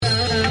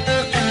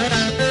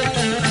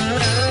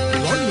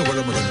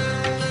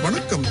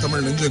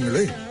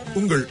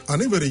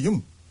அனைவரையும்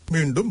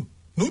மீண்டும்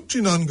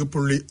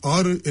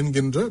 104.6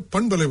 என்கின்ற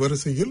பண்பலை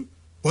வரிசையில்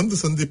வந்து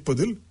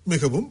சந்திப்பதில்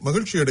மிகவும்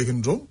மகிழ்ச்சி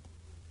அடைகின்றோம்.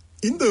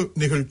 இந்த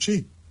நிகழ்ச்சி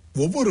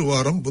ஒவ்வொரு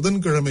வாரம்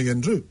புதன்கிழமை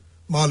அன்று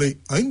மாலை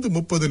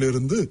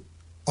 5:30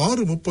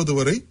 6:30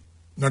 வரை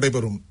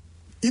நடைபெறும்.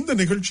 இந்த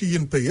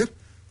நிகழ்ச்சியின் பெயர்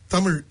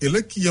தமிழ்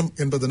இலக்கியம்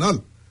என்பதனால்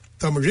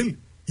தமிழில்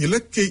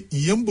இலக்கை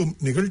இயம்பும்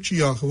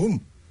நிகழ்ச்சியாகவும்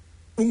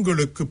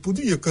உங்களுக்கு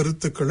புதிய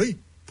கருத்துக்களை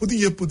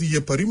புதிய புதிய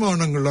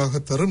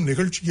பரிமாணங்களாக தரும்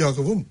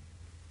நிகழ்ச்சியாகவும்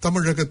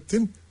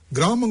தமிழகத்தின்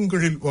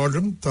கிராமங்களில்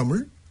வாழும்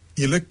தமிழ்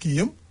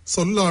இலக்கியம்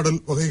சொல்லாடல்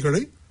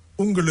வகைகளை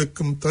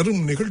உங்களுக்கும்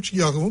தரும்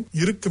நிகழ்ச்சியாகவும்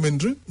இருக்கும்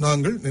என்று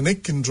நாங்கள்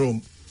நினைக்கின்றோம்.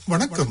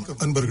 வணக்கம்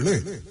அன்பர்களே.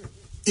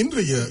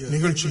 இன்றைய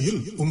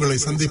நிகழ்ச்சியில் உங்களை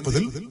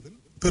சந்திப்பதில்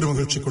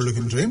பெருமகிழ்ச்சி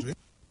கொள்ளுகின்றேன்.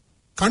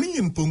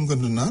 கணியன்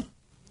பூங்குன்றனார்,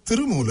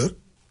 திருமூலர்,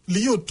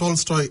 லியோ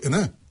டால்ஸ்டாய் என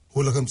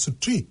உலகம்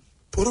சுற்றி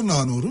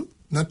புறநானூறு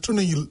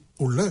நற்றிணையில்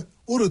உள்ள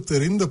ஒரு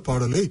தெரிந்த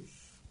பாடலை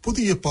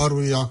புதிய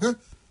பார்வையாக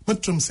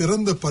மற்றும்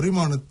சிறந்த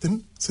பரிமாணத்தின்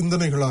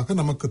சிந்தனைகளாக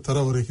நமக்கு தர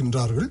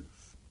வருகின்றார்கள்.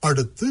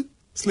 அடுத்து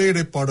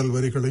ஸ்லேடை பாடல்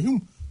வரிகளையும்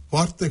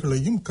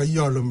வார்த்தைகளையும்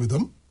கையாளும்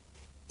விதம்,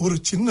 ஒரு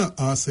சின்ன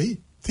ஆசை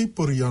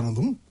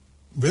தீப்பொறியானதும்,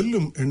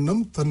 வெல்லும்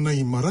எண்ணம் தன்னை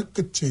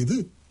மறக்கச் செய்து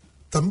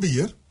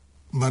தம்பியர்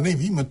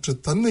மனைவி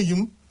மற்றும்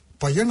தன்னையும்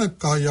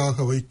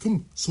பயணக்காயாக வைக்கும்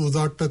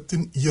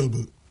சூதாட்டத்தின்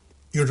இயல்பு,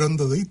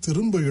 இழந்ததை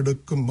திரும்ப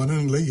எடுக்கும்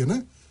மனநிலை என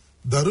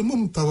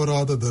தருமம்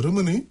தவறாத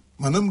தருமனே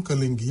மனம்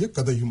கலங்கிய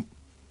கதையும்.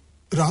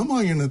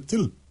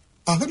 ராமாயணத்தில்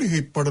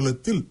அகலிகை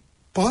படலத்தில்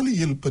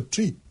பாலியல்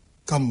பற்றி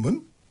கம்பன்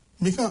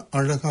மிக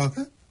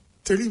அழகாக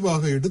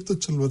தெளிவாக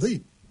எடுத்துச் சொல்வதை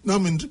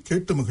நாம் இன்று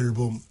கேட்டு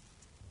மகிழ்வோம்.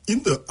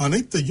 இந்த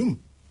அனைத்தையும்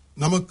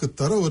நமக்கு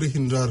தர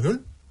வருகின்றார்கள்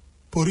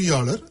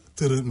பொறியாளர்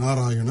திரு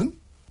நாராயணன்,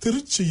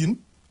 திருச்சியின்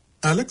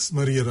அலெக்ஸ்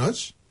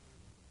மரியராஜ்,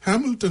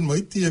 ஹாமில்டன்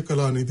வைத்திய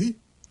கலாநிதி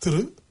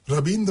திரு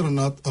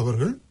ரவீந்திரநாத்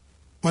அவர்கள்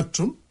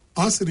மற்றும்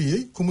ஆசிரியை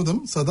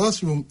குமுதம்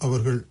சதாசிவம்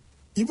அவர்கள்.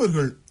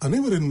 இவர்கள்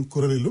அனைவரின்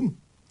குரலிலும்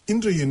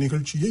இன்றைய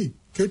நிகழ்ச்சியை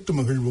கேட்டு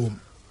மகிழ்வோம்.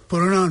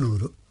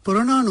 புறநானூறு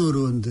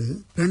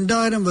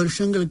 2000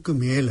 வருஷங்களுக்கு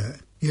மேல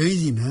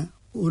எழுதின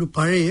ஒரு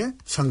பழைய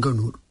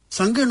சங்கநூல்.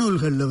 சங்க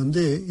நூல்கள்ல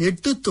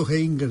 8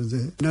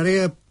 தொகைங்கிறது நிறைய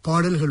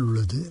பாடல்கள்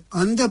உள்ளது.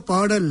 அந்த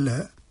பாடல்ல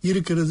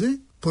இருக்கிறது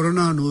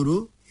புறநானூறு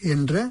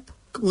என்ற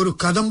ஒரு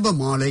கதம்ப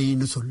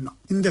மாலைன்னு சொல்லலாம்.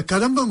 இந்த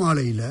கதம்ப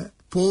மாலையில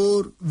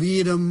போர்,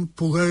 வீரம்,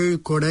 புகழ்,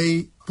 கொடை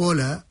போல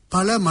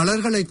பல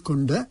மலர்களை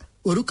கொண்ட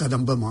ஒரு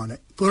கதம்ப மாலை.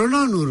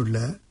 புறநானூறுல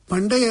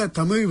பண்டைய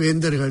தமிழ்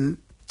வேந்தர்கள்,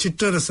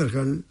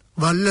 சிற்றரசர்கள்,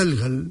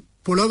 வள்ளல்கள்,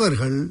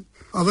 புலவர்கள்,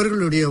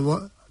 அவர்களுடைய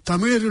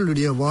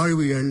தமிழர்களுடைய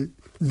வாழ்வியல்,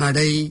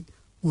 நடை,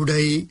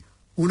 உடை,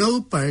 உணவு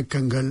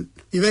பழக்கங்கள்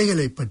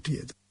இவைகளை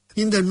பற்றியது.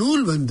 இந்த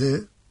நூல்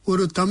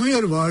ஒரு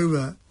தமிழர்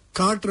வாழ்வை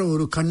காட்டுற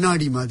ஒரு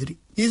கண்ணாடி மாதிரி.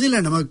 இதுல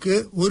நமக்கு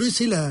ஒரு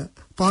சில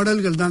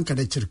பாடல்கள் தான்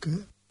கிடைச்சிருக்கு.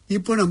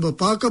 இப்போ நம்ம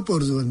பார்க்க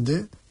போறது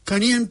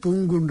கணியன்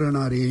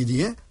பூங்குன்றனார்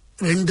எழுதிய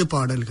 2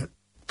 பாடல்கள்.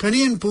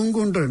 கணியன்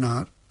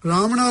பூங்குன்றனார்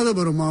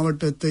ராமநாதபுரம்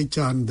மாவட்டத்தை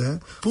சார்ந்த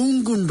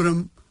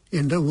பூங்குன்றம்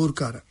என்ற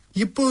ஊர்க்காரர்.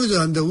 இப்பொழுது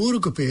அந்த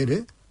ஊருக்கு பேரு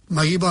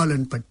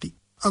மகிபாலன் பட்டி.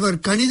 அவர்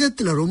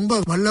கணிதத்துல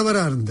ரொம்ப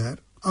வல்லவரா இருந்தார்.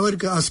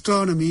 அவருக்கு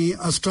அஸ்ட்ரானமி,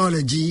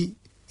 அஸ்ட்ராலஜி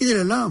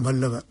இதெல்லாம்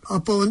வல்லவர்.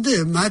 அப்போ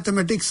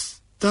மேத்தமெட்டிக்ஸ்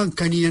தான்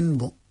கணியன்,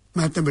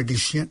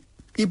 மேத்தமெட்டிஷியன்.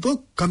 இப்போ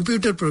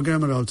கம்ப்யூட்டர்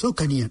புரோகிராமர் ஆல்சோ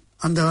கணியன்.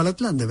 அந்த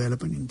காலத்துல அந்த வேலை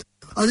பண்ணியிருந்தார்.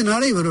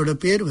 அதனால இவரோட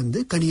பேர்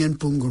கணியன்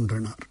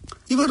பூங்குன்றனார்.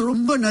 இவர்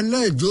ரொம்ப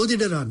நல்ல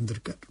ஜோதிடரா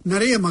இருந்திருக்கார்.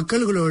 நிறைய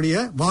மக்களுடைய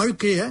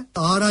வாழ்க்கைய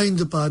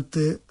ஆராய்ந்து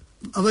பார்த்து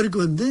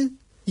அவருக்கு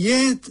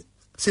ஏன்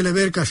சில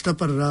பேர்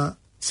கஷ்டப்படுறா,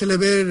 சில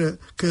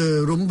பேருக்கு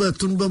ரொம்ப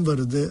துன்பம்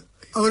வருது,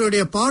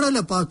 அவருடைய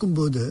பாடலை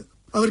பார்க்கும்போது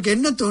அவருக்கு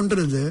என்ன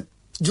தோன்றது,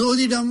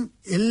 ஜோதிடம்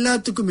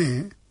எல்லாத்துக்குமே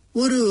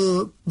ஒரு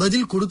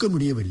பதில் கொடுக்க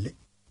முடியவில்லை.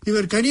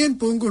 இவர் கணியன்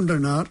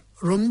பூங்குன்றனார்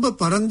ரொம்ப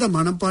பரந்த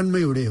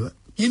மனப்பான்மை உடையவர்.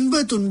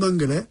 இன்ப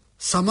துன்பங்களை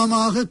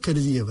சமமாக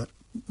கருதியவர்.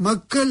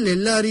 மக்கள்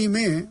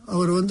எல்லாரையுமே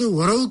அவர்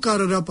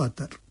உறவுக்காரரா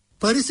பார்த்தார்.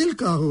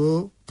 பரிசிற்காகவோ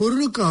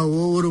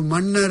பொருளுக்காகவோ ஒரு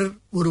மன்னர்,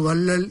 ஒரு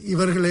வள்ளல்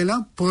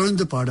இவர்களெல்லாம்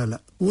புகழ்ந்து பாடல.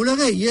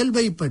 உலக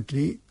இயல்பை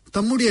பற்றி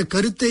தம்முடைய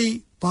கருத்தை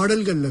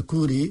பாடல்கள்ல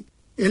கூறி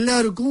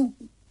எல்லாருக்கும்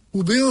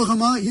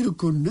உபயோகமா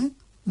இருக்கும்னு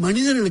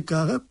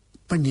மனிதர்களுக்காக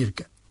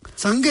பண்ணியிருக்க.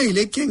 சங்க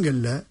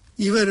இலக்கியங்கள்ல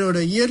இவரோட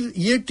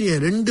இயற்றிய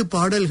 2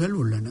 பாடல்கள்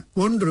உள்ளன.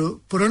 ஒன்று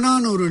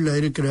புறநானூறுல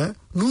இருக்கிற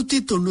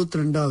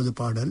 192வது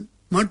பாடல்,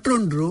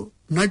 மற்றொன்று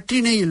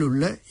நற்றிணையில்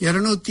உள்ள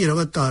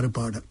 226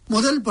 பாடல்.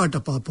 முதல்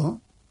பாட்டை பார்ப்போம்.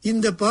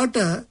 இந்த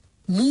பாட்டை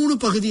 3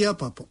 பகுதியா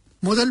பார்ப்போம்.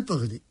 முதல்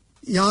பகுதி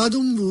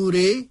யாதும்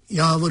ஊரே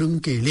யாவரும்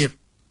கேளிர்.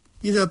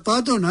 இத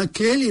பார்த்தோம்னா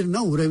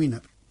கேளிர்னா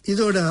உறவினர்.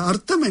 இதோட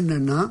அர்த்தம்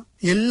என்னன்னா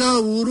எல்லா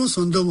ஊரும்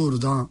சொந்த ஊர்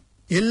தான்,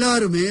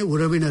 எல்லாருமே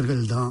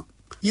உறவினர்கள் தான்.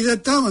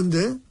 இதத்தான்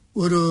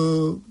ஒரு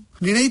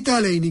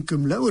நினைத்தாலே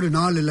இனிக்கும்ல ஒரு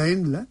 4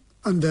 லைன்ல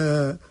அந்த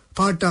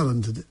பாட்டா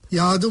வந்தது.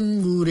 யாதும்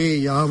ஊரே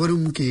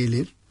யாவரும்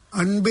கேளிர்,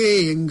 அன்பே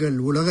எங்கள்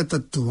உலக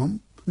தத்துவம்,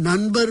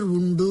 நண்பர்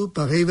உண்டு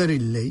பகைவர்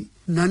இல்லை,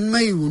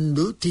 நன்மை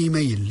உண்டு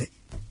தீமை இல்லை.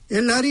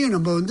 எல்லாரையும்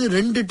நம்ம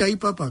 2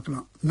 டைப்பா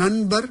பார்க்கலாம்.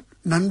 நண்பர்,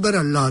 நண்பர்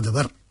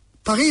அல்லாதவர்.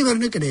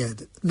 பகைவர்னு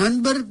கிடையாது.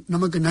 நண்பர்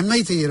நமக்கு நன்மை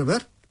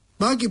செய்யறவர்,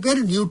 பாக்கி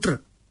பேர்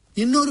நியூட்ரல்.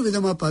 இன்னொரு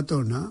விதமா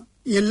பார்த்தோம்னா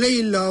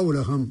எல்லையில்லா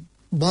உலகம்,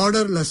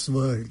 borderless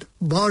world.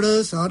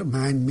 Borders are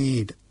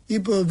man-made.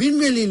 இப்போ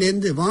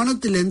விண்வெளியிலேருந்து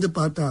வானத்திலேருந்து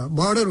பார்த்தா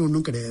பார்டர்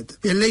ஒன்றும் கிடையாது,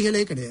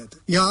 எல்லைகளே கிடையாது.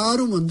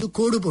 யாரும்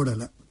கோடு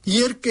போடல.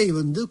 இயற்கை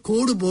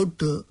கோடு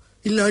போட்டு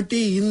இல்லாட்டி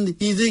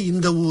இது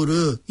இந்த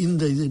ஊரு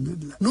இந்த இது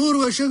 100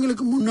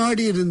 வருஷங்களுக்கு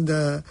முன்னாடி இருந்த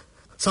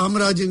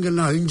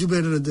சாம்ராஜ்யங்கள்லாம் அழிஞ்சு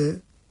போயிடுறது.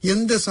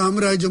 எந்த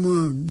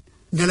சாம்ராஜ்யமும்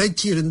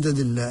நிலைச்சி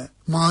இருந்ததில்லை,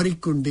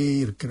 மாறிக்கொண்டே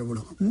இருக்கிற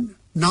உலகம்.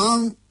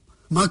 நாம்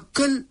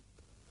மக்கள்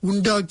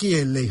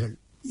உண்டாக்கிய எல்லைகள்.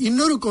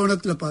 இன்னொரு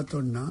கோணத்துல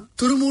பார்த்தோம்னா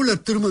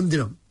திருமூலர்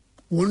திருமந்திரம்,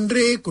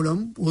 ஒன்றே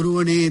குலம்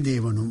ஒருவனே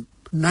தேவனும்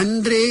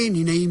நன்றே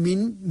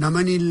நினைமின்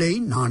நமனில்லை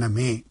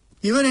நாணமே.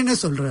 இவர் என்ன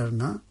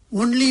சொல்றாருன்னா,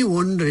 only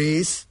one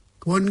race,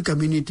 one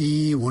community,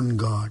 one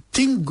God.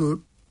 Think good,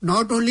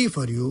 not only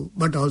for you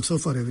but also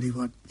for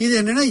everyone. இது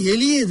என்னன்னா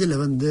எளிய இதுல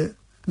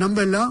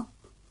நம்ம எல்லாம்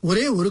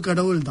ஒரே ஒரு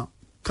கடவுள் தான்.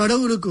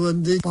 கடவுளுக்கு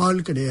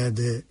பால்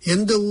கிடையாது,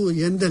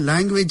 எந்த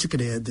லாங்குவேஜ்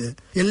கிடையாது,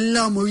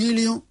 எல்லா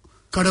மொழியிலையும்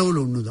கடவுள்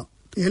ஒண்ணுதான்.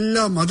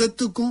 எல்லா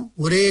மதத்துக்கும்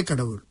ஒரே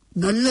கடவுள்.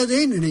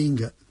 நல்லதே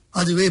நினைங்க,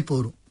 அதுவே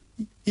போரும்.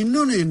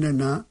 இன்னொன்னு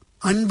என்னன்னா,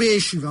 அன்பே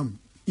சிவம்,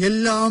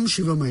 எல்லாம்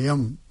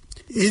சிவமயம்,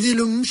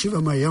 எதிலும்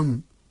சிவமயம்,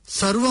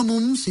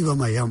 சர்வமும்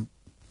சிவமயம்.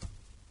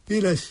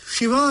 இதுல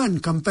Siva and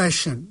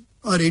compassion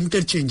R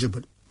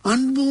interchangeable.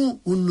 அன்பும்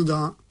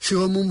ஒண்ணுதான்,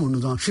 சிவமும்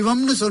ஒண்ணுதான்.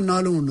 சிவம்னு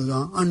சொன்னாலும்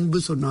ஒண்ணுதான், அன்பு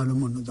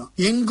சொன்னாலும் ஒண்ணுதான்.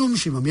 எங்கும்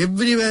சிவம்,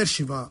 எவ்ரிவேர்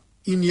சிவா,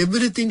 இன்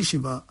everything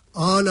Siva,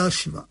 all R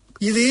Siva.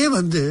 இதே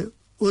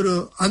ஒரு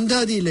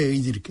அந்தாதியில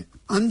எழுதியிருக்கு.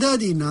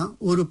 அந்தாதினா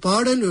ஒரு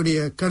பாடலுடைய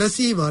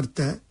கடைசி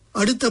வார்த்தை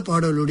அடுத்த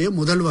பாடலுடைய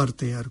முதல்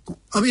வார்த்தையா இருக்கும்.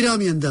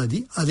 அபிராமி அந்தாதி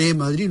அதே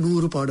மாதிரி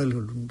 100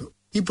 பாடல்கள் உண்டு.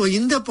 இப்போ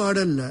இந்த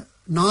பாடல்ல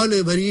 4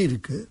 வரி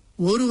இருக்கு.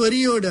 ஒரு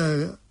வரியோட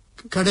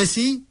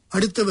கடைசி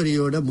அடுத்த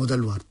வரியோட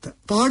முதல் வார்த்தை.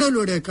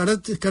 பாடலுடைய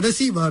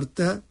கடைசி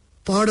வார்த்தை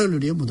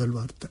பாடலுடைய முதல்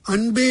வார்த்தை.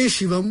 அன்பே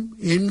சிவம்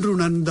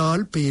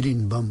என்றுணர்ந்தால்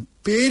பேரின்பம்.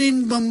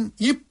 பேரின்பம்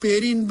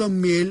இப்பேரின்பம்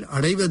மேல்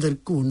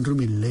அடைவதற்கு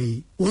ஒன்றுமில்லை,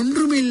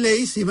 ஒன்றுமில்லை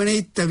சிவனை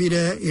தவிர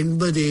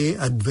என்பதே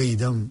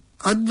அத்வைதம்.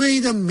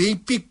 அத்வைதம்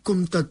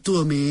மெய்ப்பிக்கும்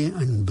தத்துவமே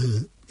அன்பு.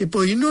 இப்போ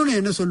இன்னொன்னு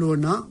என்ன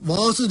சொல்லுவோம்னா,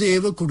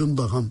 வாசுதேவ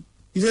குடும்பகம்.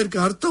 இதற்கு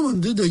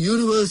அர்த்தம் the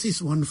universe is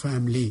one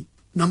family.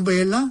 நம்ம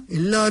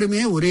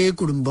எல்லாருமே ஒரே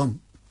குடும்பம்,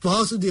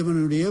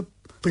 வாசுதேவனுடைய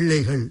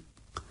பிள்ளைகள்.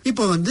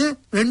 இப்ப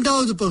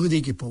 2வது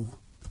பகுதிக்கு போவோம்.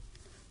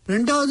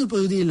 2வது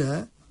பகுதியில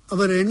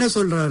அவர் என்ன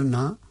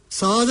சொல்றாருன்னா,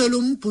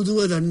 சாதலும்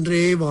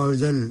புதுவதன்றே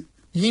வாழ்தல்,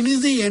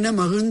 இனிது என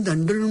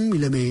மகிழ்ந்தன்றும்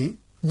இளமே,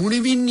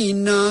 முனிவின்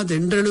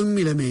இன்னாதென்றலும்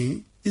இளமே.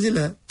 இதுல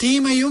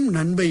தீமையும்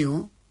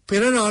நன்மையும்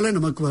பிறரால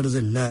நமக்கு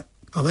வருதில்ல,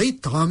 அவை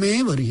தாமே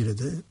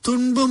வருகிறது.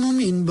 துன்பமும்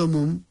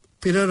இன்பமும்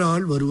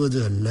பிறரால் வருவது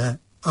அல்ல,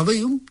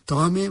 அவையும்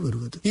தாமே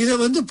வருவது.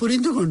 இத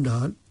புரிந்து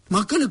கொண்டால்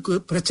மக்களுக்கு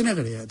பிரச்சனை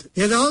கிடையாது.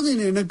 ஏதாவது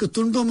எனக்கு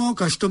துன்பமோ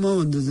கஷ்டமோ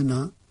வந்ததுன்னா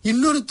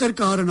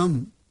இன்னொருத்தர் காரணம்,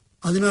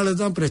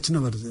 அதனாலதான் பிரச்சனை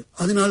வருது,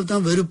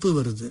 அதனாலதான் வெறுப்பு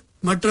வருது,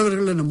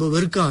 மற்றவர்களை நம்ம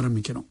வெறுக்க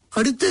ஆரம்பிக்கிறோம்.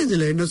 அடுத்த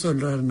இதுல என்ன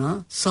சொல்றாருன்னா,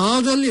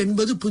 சாதல்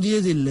என்பது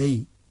புதியதில்லை,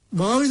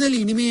 வாழ்தல்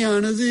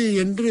இனிமையானது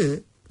என்று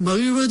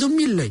மகிழ்வதும்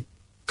இல்லை,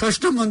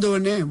 கஷ்டம்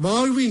வந்தவனே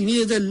வாழ்வு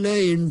இனியதல்ல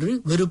என்று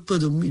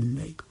வெறுப்பதும்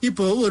இல்லை.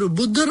 இப்போ ஒரு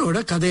புத்தரோட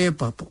கதையை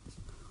பார்ப்போம்.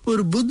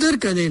 ஒரு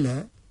புத்தர் கதையில,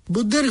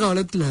 புத்தர்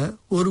காலத்துல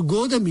ஒரு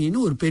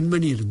கோதமின்னு ஒரு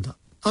பெண்மணி இருந்தா.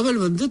 அவள்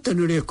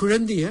தன்னுடைய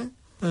குழந்தைய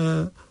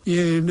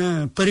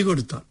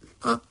பறிகொடுத்தாள்.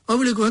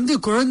 அவளுக்கு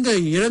குழந்தை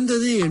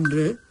இறந்தது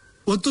என்று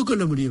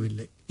ஒத்துக்கொள்ள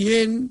முடியவில்லை.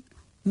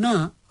 ஏன்னா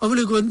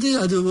அவளுக்கு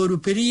அது ஒரு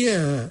பெரிய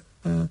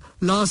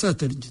லாஸா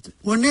தெரிஞ்சது.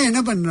 உடனே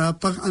என்ன பண்றா,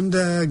 அந்த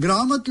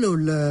கிராமத்துல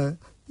உள்ள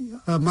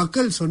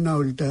மக்கள் சொன்ன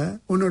அவள்கிட்ட,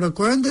 உன்னோட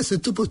குழந்தை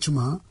செத்து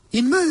போச்சுமா,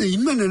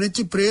 இன்மை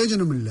நினைச்சு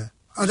பிரயோஜனம் இல்ல,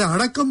 அதை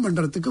அடக்கம்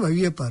பண்றதுக்கு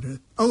வழியை பாரு.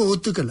 அவ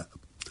ஒத்துக்கல.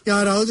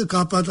 யாராவது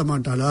காப்பாற்ற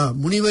மாட்டாளா,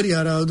 முனிவர்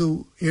யாராவது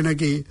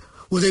எனக்கு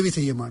உதவி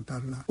செய்ய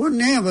மாட்டார்களா?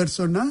 உடனே அவர்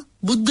சொன்னா,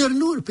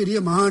 புத்தர்னு ஒரு பெரிய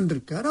மகான்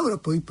இருக்காரு, அவரை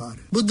போய்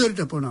பாரு.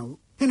 புத்தர்கிட்ட போனாவும்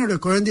என்னோட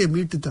குழந்தைய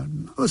மீட்டு தான்.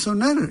 அவர்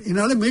சொன்னார்,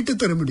 என்னால மீட்டு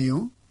தர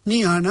முடியும், நீ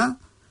ஆனா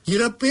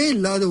இறப்பே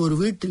இல்லாத ஒரு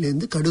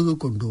வீட்டிலேருந்து கடுகு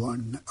கொண்டு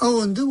வான்னு. அவ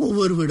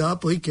ஒவ்வொரு வீடா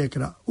போய்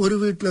கேட்கிறா. ஒரு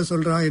வீட்டுல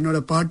சொல்றா, என்னோட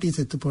பாட்டி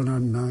செத்து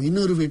போனான்னா,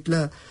 இன்னொரு வீட்டுல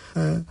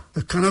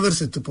கணவர்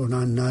செத்து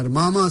போனான்னார்,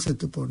 மாமா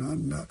செத்து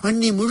போனான்னார்.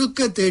 அன்னி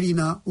முழுக்க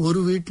தேடினா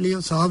ஒரு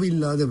வீட்லயும் சாவு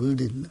இல்லாத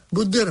வீடு இல்ல.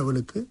 புத்தர்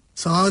அவளுக்கு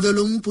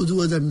சாதலும்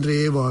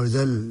புதுவதன்றே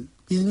வாழ்தல்,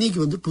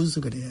 இன்னைக்கு புதுசு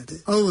கிடையாது.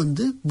 அவ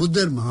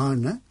புத்தர்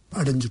மகான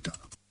அடைஞ்சுட்டா.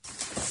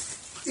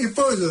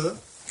 இப்பொழுது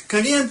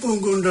கணியன்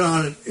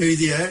பூங்குன்றால்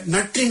எழுதிய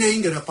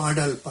நற்றினைங்கிற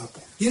பாடல்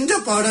பார்ப்போம். இந்த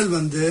பாடல்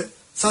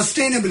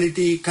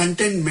சஸ்டைனபிலிட்டி,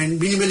 கண்டென்ட்மெண்ட்,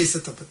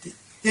 மினிமலிசத்தை பத்தி.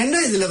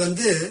 என்ன இதுல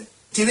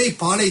திணை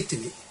பாலை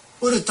திணை.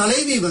 ஒரு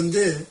தலைவி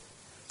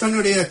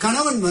தன்னுடைய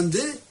கணவன்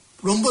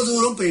ரொம்ப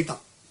தூரம்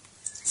போயிட்டான்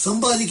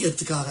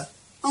சம்பாதிக்கிறதுக்காக.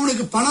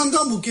 அவனுக்கு பணம்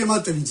தான் முக்கியமா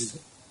தெரிஞ்சது.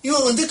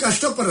 இவன்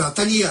கஷ்டப்படுறா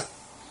தனியா.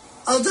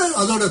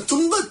 அதோட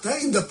துன்பத்தை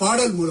இந்த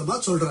பாடல் மூலமா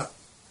சொல்றார்.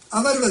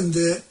 அவர்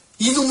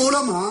இது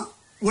மூலமா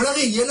உலக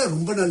இயல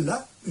ரொம்ப நல்லா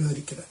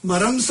விவரிக்கிறார்.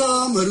 மரம்சா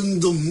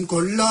மருந்தும்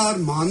கொள்ளார்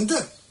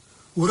மாந்தர்,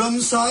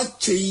 உரம்சா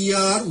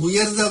செய்யார்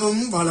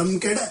உயர்தவம் வளம்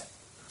கெட,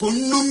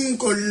 பொன்னும்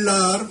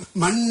கொள்ளார்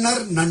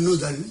மன்னர்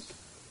நன்னுதல்,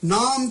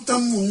 நாம்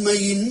தம்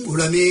உண்மையின்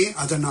உளமே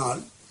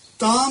அதனால்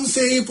தாம்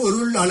செய்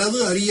பொருள் அளவு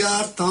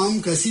அறியார் தாம்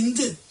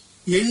கசிந்து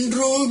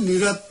என்றோ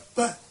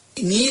நிரப்ப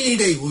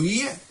நீலிடை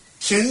ஒழிய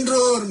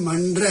சென்றோர்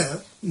மன்ற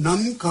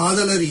நம்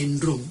காதலர்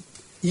என்றும்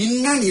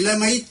இன்ன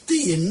நிலைமைத்து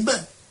என்ப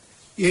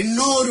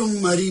எண்ணோரும்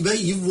அறிவ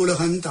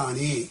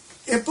இவ்வுலகந்தானே.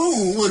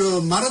 எப்பவும் ஒரு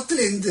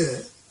மரத்திலேருந்து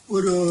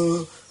ஒரு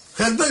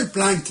ஹெர்பல்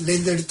பிளான்ட்ல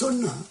இருந்து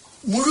எடுத்தோம்னா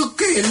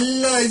முழுக்க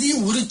எல்லா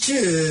இதையும் உரிச்சு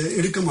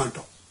எடுக்க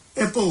மாட்டோம்.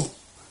 எப்பவும்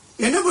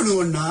என்ன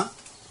பண்ணுவோம்னா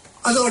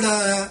அதோட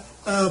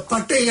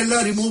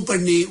பட்டைகள்லாம் ரிமூவ்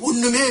பண்ணி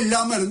ஒண்ணுமே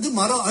இல்லாம இருந்து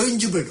மரம்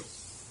அழிஞ்சு போயிடும்.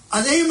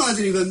 அதே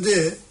மாதிரி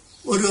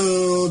ஒரு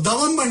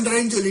தவம்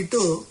பண்றேன்னு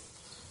சொல்லிட்டு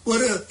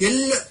ஒரு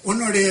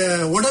உன்னுடைய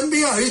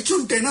உடம்பையே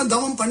அழிச்சுட்டேன்னா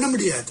தவம் பண்ண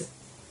முடியாது.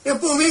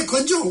 எப்பவுமே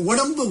கொஞ்சம்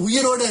உடம்பு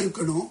உயிரோட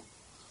இருக்கணும்.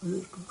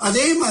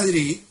 அதே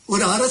மாதிரி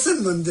ஒரு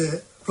அரசன்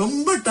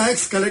ரொம்ப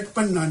டாக்ஸ் கலெக்ட்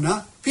பண்ணான்னா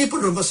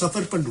பீப்புள் ரொம்ப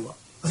சஃபர் பண்ணுவான்.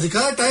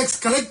 அதுக்காக டாக்ஸ்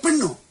கலெக்ட்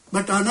பண்ணும்.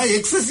 பட் ஆனா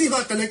எக்ஸசிவா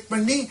கலெக்ட்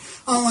பண்ணி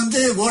அவன்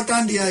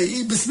ஓட்டாண்டி ஆகி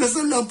பிசினஸ்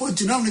எல்லாம்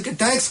போச்சுன்னா அவனுக்கு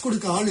டாக்ஸ்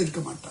கொடுக்க ஆள்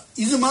இருக்க மாட்டான்.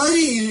 இது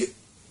மாதிரி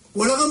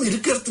உலகம்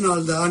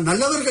இருக்கிறதுனால்தான்,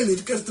 நல்லவர்கள்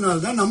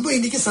இருக்கிறதுனால்தான் நம்ம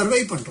இன்னைக்கு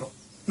சர்வை பண்றோம்,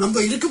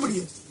 நம்ம இருக்க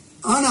முடியும்.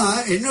 ஆனா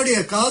என்னுடைய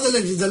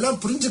காதலர்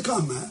இதெல்லாம்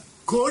புரிஞ்சுக்காம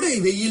கோடை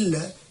வெயில்ல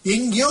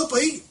எங்கேயோ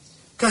போய்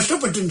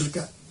கஷ்டப்பட்டு இருக்க,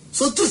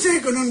 சொத்து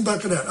சேர்க்கணும்னு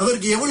பாக்குறாரு.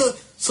 அவருக்கு எவ்வளவு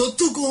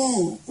சொத்துக்கும்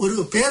ஒரு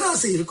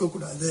பேராசை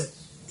இருக்கக்கூடாது.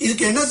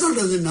 இதுக்கு என்ன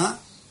சொல்றதுன்னா,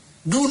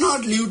 do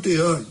not live to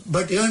earn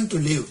but earn to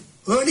live.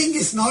 Earning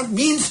is not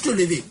means to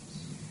living.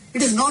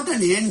 It is not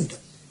an end.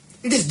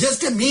 It is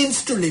just a means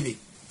to living.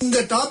 இந்த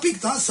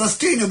டாபிக் தான்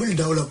சஸ்டைனபிள்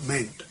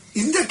டெவலப்மெண்ட்.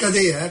 இந்த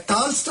கதைய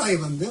Tolstoy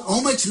how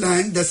much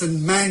land does a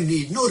man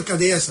need ஒரு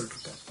கதையா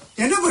சொல்றாரு.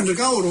 என்ன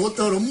பண்றான்,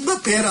 ஒருத்தர் ரொம்ப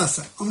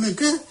பேராசை,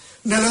 அவனுக்கு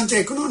நிலம்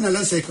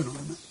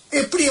சேர்க்கணும்,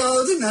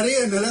 எப்படியாவது நிறைய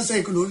நிலம்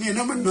சேர்க்கணும்னு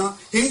என்ன பண்ணா,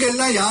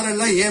 எங்கெல்லாம்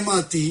யாரெல்லாம்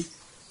ஏமாத்தி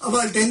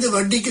அவள்கிட்ட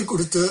வட்டிக்கு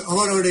கொடுத்து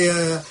அவளுடைய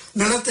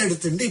நிலத்தை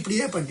எடுத்துட்டு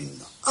இப்படியே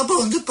பண்ணிருந்தான்.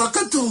 அப்ப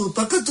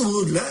பக்கத்து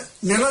ஊர்ல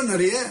நிலம்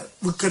நிறைய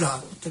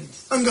விற்கிறாங்க.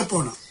 அங்க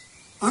போனான்.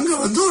 அங்க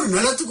ஒரு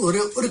நிலத்துக்கு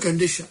ஒரு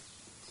கண்டிஷன்,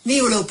 நீ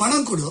இவ்வளவு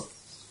பணம் கொடு,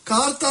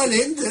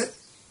 கார்த்தாலேந்து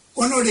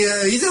உன்னுடைய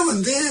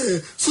இதை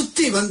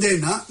சுத்தி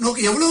வந்தேன்னா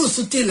நோக்கு எவ்வளவு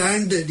சுத்தி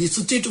லேண்ட் நீ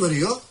சுத்திட்டு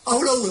வரையோ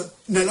அவ்வளவு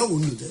நிலம்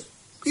உண்ணுது.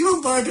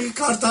 இவன் பாட்டு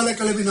கார்த்தால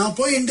கிளம்பினா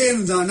போயிட்டே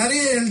இருந்தான்.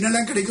 நிறைய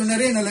நிலம்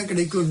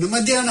கிடைக்கும்.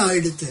 மத்தியானம்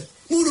ஆயிடுத்து,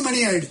 3 மணி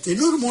ஆயிடுத்து.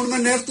 இன்னொரு 3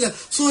 மணி நேரத்துல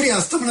சூரிய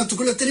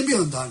அஸ்தமனத்துக்குள்ள திரும்பி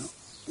வந்தான்.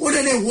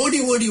 உடனே ஓடி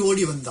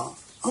வந்தான்.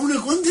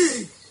 அவனுக்கு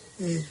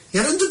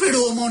இறந்து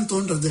போயிடுவோமோன்னு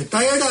தோன்றது,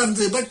 டயர்டா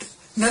இருந்தது. பட்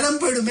நிலம்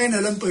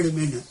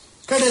போயிடுமேன்னு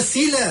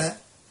கடைசியில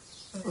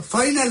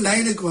ஃபைனல்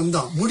லைனுக்கு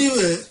வந்தான்.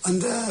 முடிவு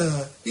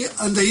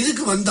அந்த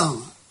இதுக்கு வந்தான்.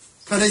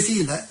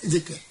 கடைசியில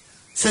இதுக்கு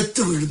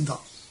செத்து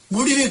விழுந்தான்.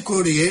 முடிவு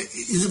கோடியே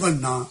இது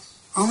பண்ணான்.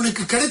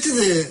 அவனுக்கு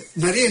கிடைச்சது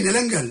நிறைய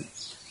நிலங்கள்.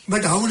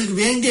 பட் அவனுக்கு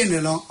வேண்டிய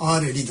நிலம்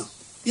 6 அடி தான்.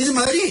 இது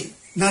மாதிரி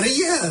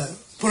நிறைய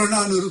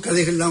புறநானூறு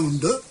கதைகள்லாம்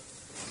உண்டு.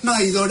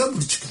 நான் இதோட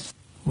முடிச்சுட்டேன்.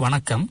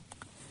 வணக்கம்.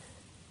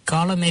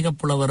 காலமேக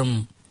புலவரும்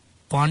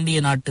பாண்டிய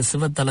நாட்டு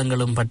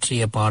சிவத்தலங்களும்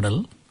பற்றிய பாடல்.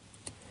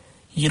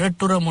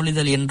 இரட்டுற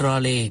மொழிதல்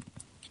என்றாலே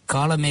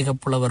காலமேக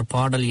புலவர்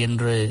பாடல்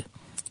என்று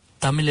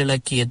தமிழ்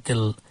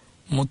இலக்கியத்தில்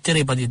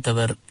முத்திரை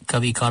பதித்தவர்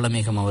கவி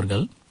காலமேகம்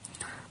அவர்கள்.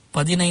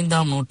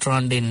 15ஆம்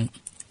நூற்றாண்டின்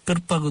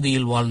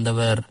பிற்பகுதியில்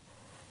வாழ்ந்தவர்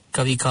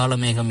கவி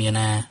காலமேகம் என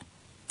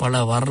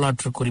பல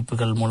வரலாற்று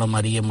குறிப்புகள் மூலம்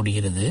அறிய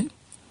முடிகிறது.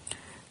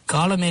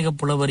 காலமேக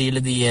புலவர்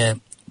எழுதிய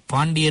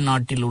பாண்டிய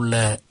நாட்டில் உள்ள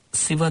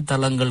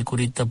சிவத்தலங்கள்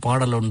குறித்த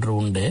பாடல் ஒன்று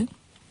உண்டு.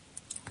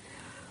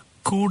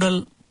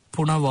 கூடல்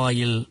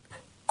புனவாயில்,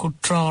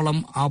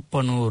 குற்றாலம்,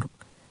 ஆப்பனூர்,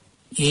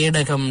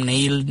 ஏடகம்,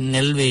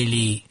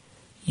 நெல்வேலி,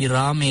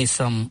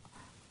 இராமேசம்,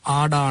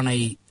 ஆடானை,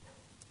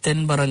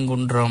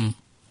 தென்பரங்குன்றம்,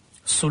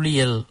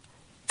 சுழியல்,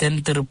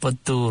 தென்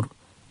திருப்பத்தூர்,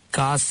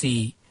 காசி,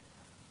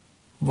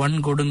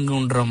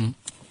 வன்கொடுங்குன்றம்,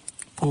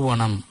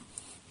 பூவனம்.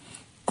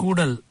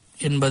 கூடல்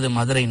என்பது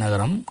மதுரை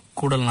நகரம்,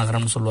 கூடல்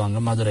நகரம் சொல்லுவாங்க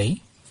மதுரை.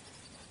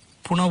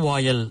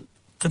 புனவாயல்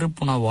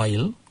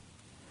திருப்புனவாயில்,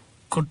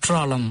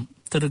 குற்றாலம்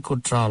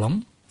திருக்குற்றாலம்,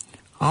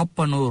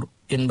 ஆப்பனூர்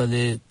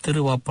என்பது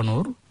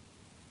திருவாப்பனூர்,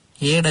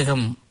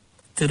 ஏடகம்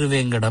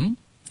திருவேங்கடம்,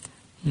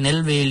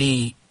 நெல்வேலி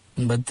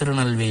என்பது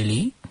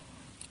திருநெல்வேலி,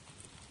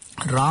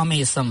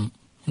 ராமேசம்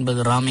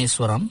என்பது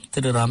ராமேஸ்வரம்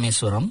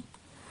திருராமேஸ்வரம்,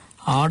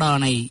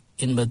 ஆடானை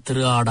என்பது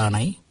திரு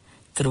ஆடானை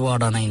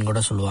திருவாடானைன்னு கூட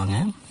சொல்லுவாங்க,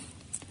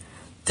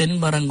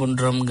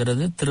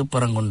 தென்பரங்குன்றம்ங்கிறது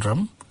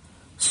திருப்பரங்குன்றம்,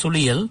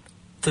 சுழியல்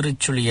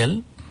திருச்சுழியல்,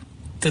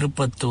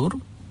 திருப்பத்தூர்,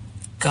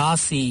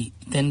 காசி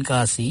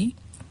தென்காசி,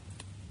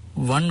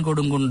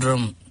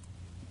 வன்கொடுங்குன்றம்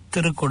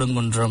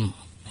திருக்கொடுங்குன்றம்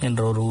என்ற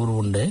ஒரு ஊர்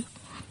உண்டு,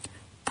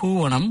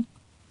 பூவனம்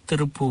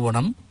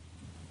திருப்பூவனம்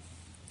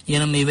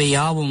எனும் இவை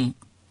யாவும்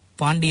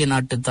பாண்டிய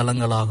நாட்டு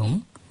தலங்களாகும்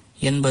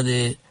என்பது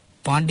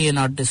பாண்டிய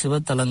நாட்டு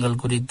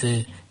சிவத்தலங்கள் குறித்து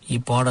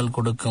இப்பாடல்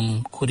கொடுக்கும்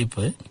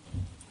குறிப்பு.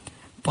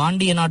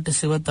 பாண்டிய நாட்டு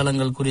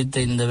சிவத்தலங்கள்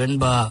குறித்த இந்த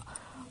வெண்பா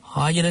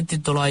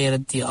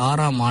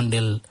 1906ஆம்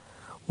ஆண்டில்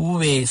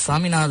ஊவே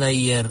சாமிநாத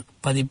ஐயர்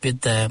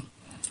பதிப்பித்த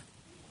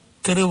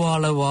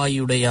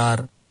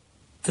திருவாலவாயுடையார்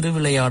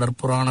திருவிளையாடற்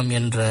புராணம்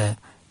என்ற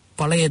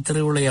பழைய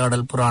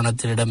திருவிளையாடல்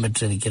புராணத்தில்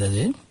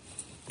இடம்பெற்றிருக்கிறது.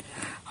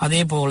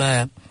 அதேபோல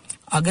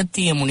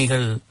அகத்திய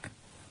முனிகள்,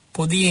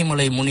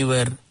 பொதியமலை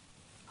முனிவர்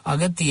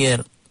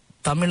அகத்தியர்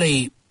தமிழை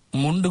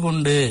மொண்டு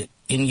கொண்டு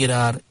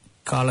என்கிறார்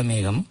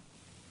காலமேகம்.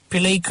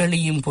 பிழை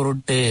கழியும்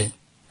பொருட்டு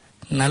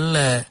நல்ல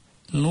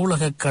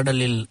நூலகக்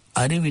கடலில்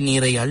அருவி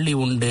நீரை அள்ளி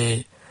உண்டு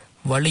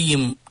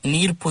வழியும்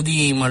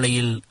நீர்பொதியை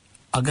மலையில்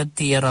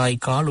அகத்தியராய்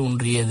கால்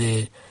ஊன்றியது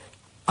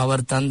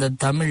அவர் தந்த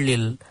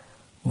தமிழில்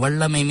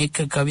வல்லமை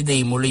மிக்க கவிதை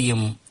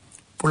மொழியும்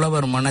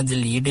புலவர்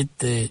மனதில்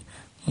இடித்து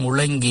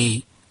முழங்கி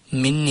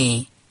மின்னி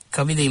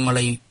கவிதை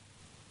மலை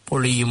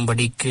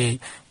பொழியும்படிக்கு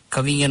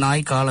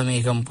கவிஞனாய்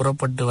காலமேகம்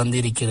புறப்பட்டு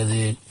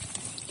வந்திருக்கிறது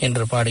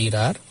என்று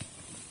பாடுகிறார்.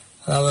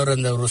 அவர்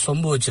அந்த ஒரு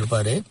சொம்பு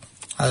வச்சிருப்பாரு,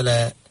 அதுல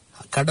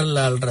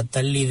கடல்ல அல்ற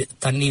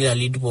தண்ணீர்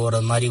அள்ளிட்டு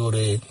போற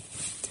மாதிரி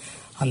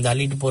அந்த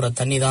அள்ளிட்டு போற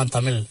தண்ணி தான்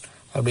தமிழ்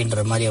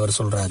அப்படின்ற மாதிரி அவர்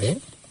சொல்றாரு.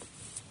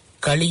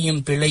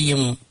 களியும்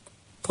பிழையும்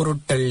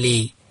பொருட்டள்ளி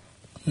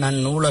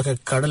நன்னூலக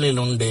கடலில்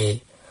உண்டு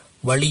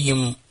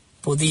வழியும்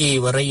புதியை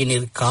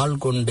வரையினிற் கால்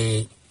கொண்டு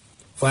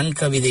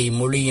வன்கவிதை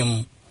மொழியும்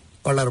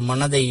பலர்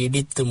மனதை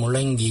இடித்து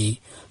முழங்கி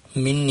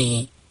மின்னி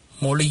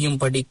மொழியும்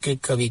படிக்கு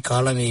கவி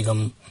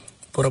காலமேகம்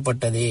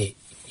புறப்பட்டதே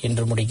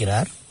என்று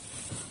முடிக்கிறார்.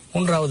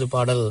 3வது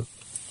பாடல்,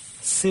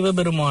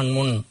 சிவபெருமான்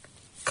முன்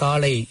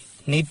காலை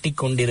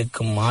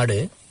நீட்டிக்கொண்டிருக்கும் மாடு.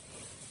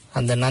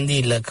 அந்த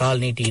நந்தியில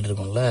கால் நீட்டிக்கிட்டு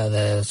இருக்கும்ல,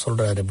 அதை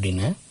சொல்றாரு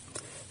அப்படின்னு.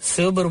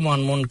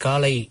 சிவபெருமான் முன்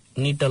காலை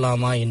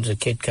நீட்டலாமா என்று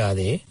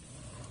கேட்காதே,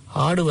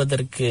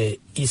 ஆடுவதற்கு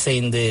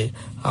இசைந்து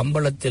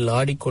அம்பலத்தில்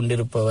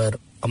ஆடிக்கொண்டிருப்பவர்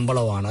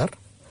அம்பலவானார்.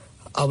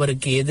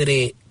 அவருக்கு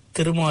எதிரே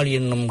திருமால்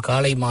என்னும்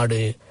காளை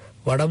மாடு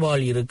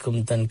வடபால் இருக்கும்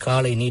தன்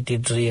காலை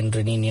நீட்டிற்று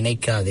என்று நீ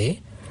நினைக்காதே.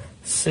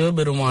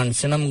 சிவபெருமான்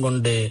சினம்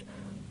கொண்டு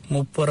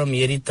முப்புறம்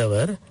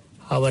எரித்தவர்,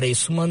 அவரை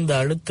சுமந்து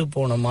அழுத்து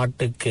போன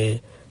மாட்டுக்கு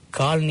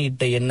கால்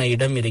நீட்ட என்ன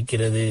இடம்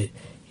இருக்கிறது,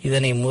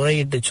 இதனை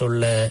முறையிட்டு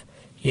சொல்ல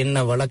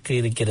என்ன வழக்கு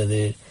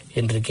இருக்கிறது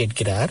என்று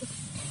கேட்கிறார்.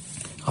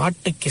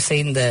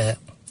 ஆட்டுக்கிசைந்த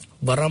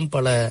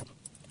வரம்பல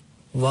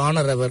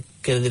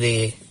வானரவர்க்கெதிரே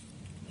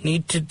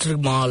நீற்றிற்று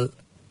மால்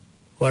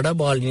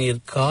வடபால்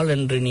நீர் கால்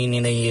என்று நீ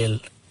நினையேல்,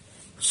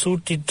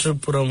 சூட்டிற்று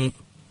புறம்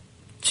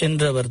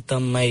சென்றவர்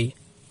தம்மை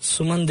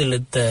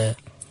சுமந்திழுத்த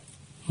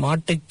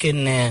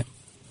மாட்டுக்கென்ன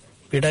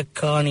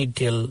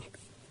விடக்கானீட்டில்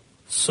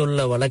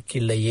சொல்ல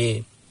வழக்கில்லையே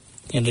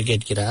என்று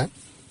கேட்கிறார்.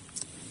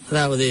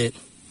 அதாவது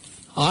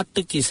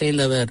ஆட்டுக்கு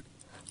இசைந்தவர்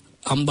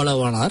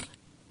அம்பலவானார்,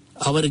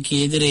 அவருக்கு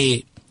எதிரே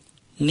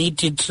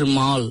நீட்டிற்று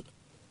மால்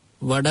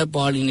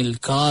வடபாலினில்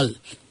கால்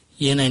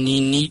என நீ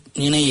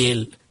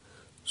நினையேல்,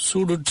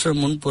 சூடுற்ற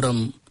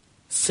முன்புறம்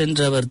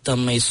சென்றவர்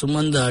தம்மை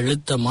சுமந்து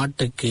அழுத்த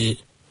மாட்டுக்கு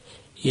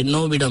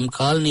என்னோவிடம்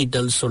கால்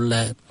நீட்டல்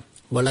சொல்ல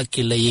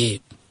வழக்கில்லையே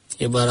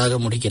எவ்வாறாக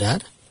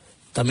முடிக்கிறார்.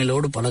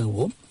 தமிழோடு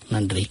பழகுவோம்.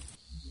 நன்றி,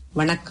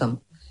 வணக்கம்.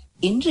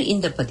 இன்று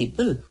இந்த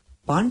பதிப்பில்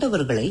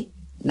பாண்டவர்களை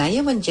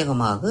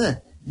நயவஞ்சகமாக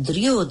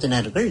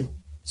துரியோதனர்கள்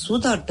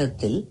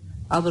சூதாட்டத்தில்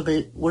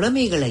அவர்கள்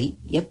உடைமைகளை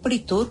எப்படி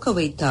தோற்க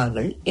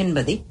வைத்தார்கள்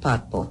என்பதை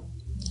பார்ப்போம்.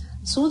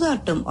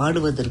 சூதாட்டம்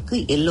ஆடுவதற்கு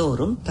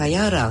எல்லோரும்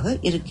தயாராக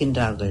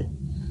இருக்கின்றார்கள்.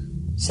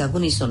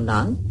 சகுனி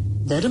சொன்னான்,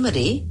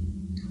 தருமரே,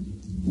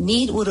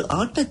 நீர் ஒரு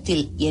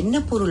ஆட்டத்தில்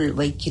என்ன பொருள்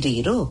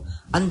வைக்கிறீரோ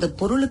அந்த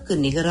பொருளுக்கு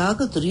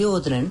நிகராக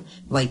துரியோதனன்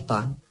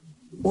வைப்பான்.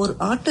 ஒரு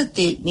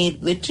ஆட்டத்தில் நீர்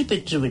வெற்றி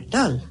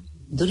பெற்றுவிட்டால்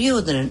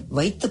துரியோதனன்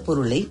வைத்த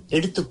பொருளை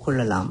எடுத்துக்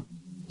கொள்ளலாம்.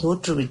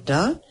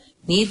 தோற்றுவிட்டால்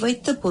நீர்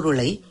வைத்த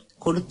பொருளை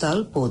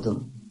கொடுத்தால்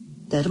போதும்.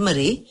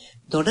 தர்மரே,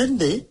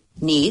 தொடர்ந்து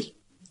நீர்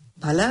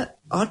பல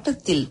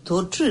ஆட்டத்தில்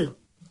தோற்று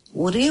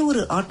ஒரே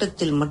ஒரு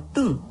ஆட்டத்தில்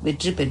மட்டும்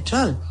வெற்றி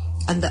பெற்றால்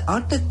அந்த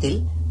ஆட்டத்தில்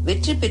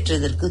வெற்றி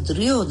பெற்றதற்கு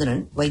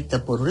துரியோதனன்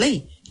வைத்த பொருளை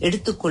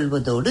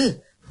எடுத்துக்கொள்வதோடு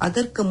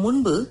அதற்கு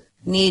முன்பு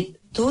நீர்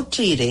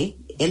தோற்றீரே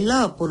எல்லா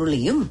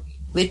பொருளையும்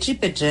வெற்றி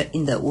பெற்ற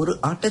இந்த ஒரு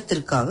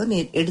ஆட்டத்திற்காக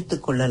நீர்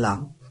எடுத்துக்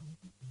கொள்ளலாம்.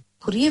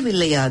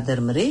 புரியவில்லையா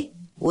தர்மரே?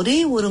 ஒரே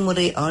ஒரு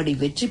முறை ஆடி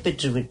வெற்றி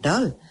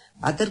பெற்றுவிட்டால்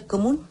அதற்கு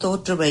முன்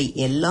தோற்றவை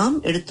எல்லாம்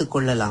எடுத்துக்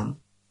கொள்ளலாம்.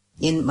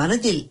 என்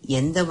மனதில்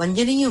எந்த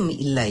வஞ்சனையும்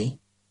இல்லை.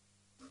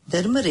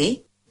 தர்மரே,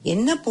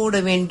 என்ன போட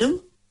வேண்டும்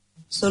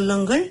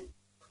சொல்லுங்கள்.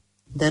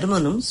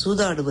 தர்மனும்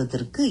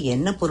சூதாடுவதற்கு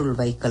என்ன பொருள்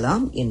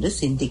வைக்கலாம் என்று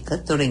சிந்திக்க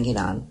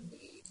தொடங்கினான்.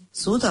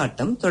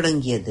 சூதாட்டம்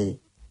தொடங்கியது.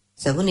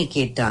 சகுனி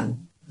கேட்டான்,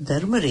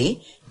 தர்மரே,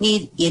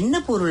 நீர்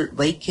என்ன பொருள்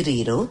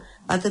வைக்கிறீரோ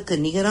அதற்கு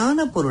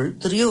நிகரான பொருள்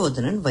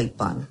துரியோதனன்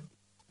வைப்பான்.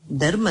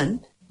 தர்மன்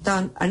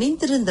தான்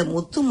அணிந்திருந்த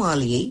முத்து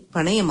மாலையை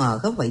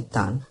பணயமாக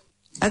வைத்தான்.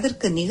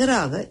 அதற்கு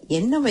நிகராக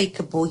என்ன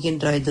வைக்கப்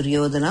போகின்றாய்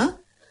துரியோதனா?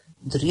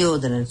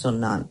 துரியோதனன்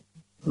சொன்னான்,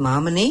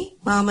 மாமனே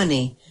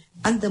மாமனே,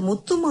 அந்த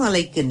முத்து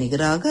மாலைக்கு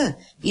நிகராக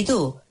இதோ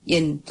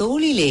என்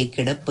தோளிலே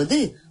கிடப்பது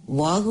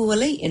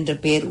வாகுவலை என்ற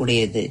பெயர்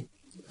உடையது.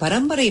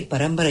 பரம்பரை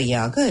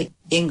பரம்பரையாக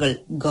எங்கள்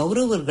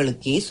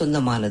கௌரவர்களுக்கே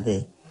சொந்தமானது.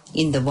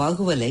 இந்த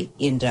வாகுவலை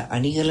என்ற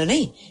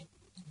அணிகலனை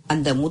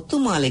அந்த முத்து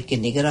மாலைக்கு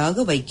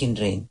நிகராக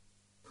வைக்கின்றேன்.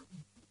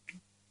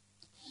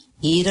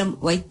 ஈரம்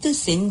வைத்து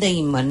சிந்தை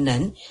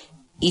மன்னன்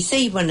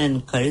இசைவனன்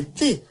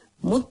கழுத்து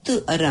முத்து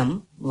அறம்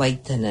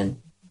வைத்தனன்.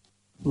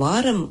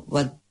 வாரம்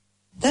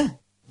வத்த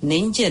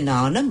நெஞ்ச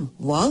நாணம்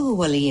வாகு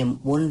வலயம்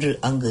ஒன்று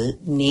அங்கு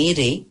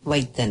நேரே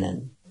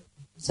வைத்தனன்.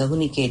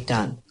 சகுனி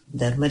கேட்டான்,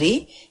 தர்மரே,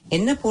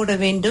 என்ன போட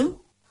வேண்டும்?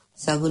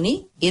 சகுனி,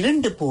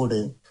 2 போடு.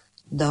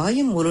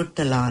 தாயம்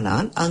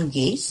உருட்டலானான்.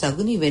 அங்கே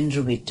சகுனி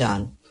வென்று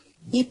விட்டான்.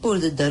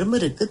 இப்பொழுது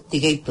தர்மருக்கு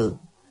திகைப்பு.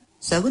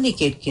 சகுனி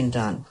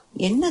கேட்கின்றான்,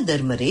 என்ன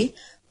தர்மரே,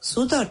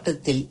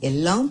 சூதாட்டத்தில்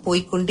எல்லாம்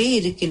போய்கொண்டே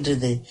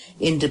இருக்கின்றது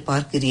என்று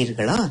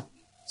பார்க்கிறீர்களா?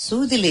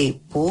 சூதிலே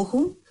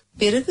போகும்,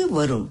 பிறகு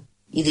வரும்.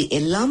 இது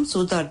எல்லாம்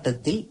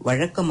சூதாட்டத்தில்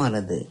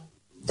வழக்கமானது.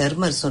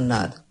 தர்மர்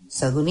சொன்னார்,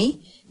 சகுனி,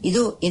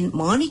 இதோ என்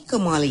மாணிக்க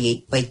மாலையை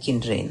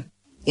வைக்கின்றேன்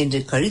என்று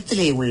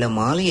கழுத்திலே உள்ள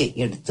மாலையை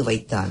எடுத்து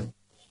வைத்தான்.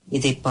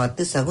 இதை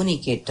பார்த்து சகுனி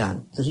கேட்டான்,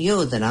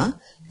 துரியோதனா,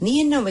 நீ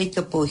என்ன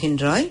வைக்கப்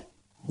போகின்றாய்?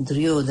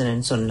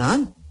 துரியோதனன்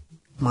சொன்னான்,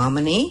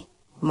 மாமனே,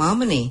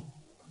 மாமனே,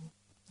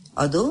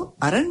 அதோ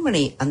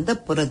அரண்மனை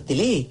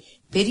அந்தப்புறத்திலே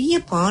பெரிய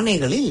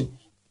பானைகளில்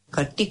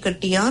கட்டி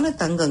கட்டியான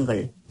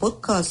தங்கங்கள்,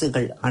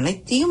 பொற்காசுகள்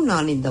அனைத்தையும்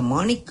நான் இந்த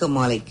மாணிக்க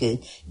மாலைக்கு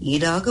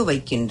ஈடாக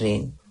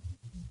வைக்கின்றேன்.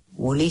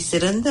 ஒளி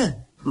சிறந்த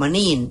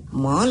மணியின்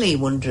மாலை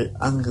ஒன்று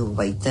அங்கு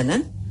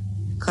வைத்தனன்.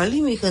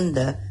 களிமிகுந்த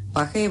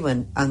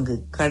பகைவன் அங்கு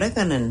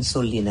கடகனன்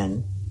சொல்லினன்.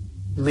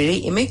 விழை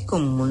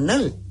இமைக்கும்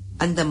முன்னல்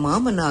அந்த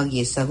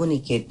மாமனாகிய சகுனி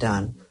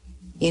கேட்டான்,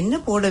 என்ன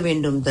போட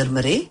வேண்டும்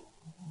தர்மரே?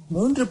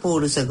 3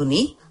 போடு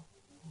சகுனி.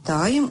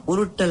 தாயம்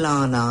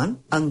உருட்டலானான்.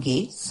 அங்கே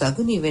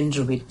சகுனி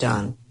வென்று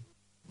விட்டான்.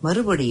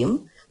 மறுபடியும்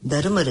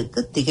தர்மருக்கு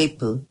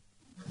திகைப்பு.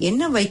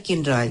 என்ன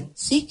வைக்கின்றாய்?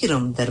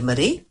 சீக்கிரம்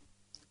தர்மரே.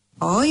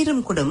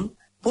 1000 குடம்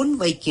பொன்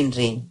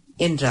வைக்கின்றேன்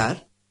என்றார்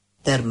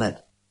தர்மர்.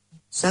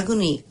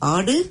 சகுனி,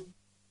 ஆடு.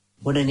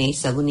 உடனே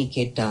சகுனி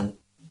கேட்டான்,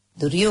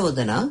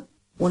 துரியோதனா,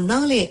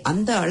 உன்னாலே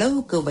அந்த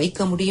அளவுக்கு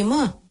வைக்க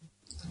முடியுமா?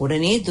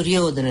 உடனே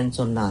துரியோதனன்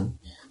சொன்னான்,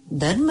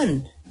 தர்மன்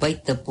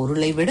வைத்த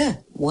பொருளை விட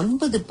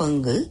 9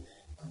 பங்கு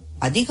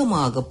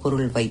அதிகமாக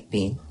பொருள்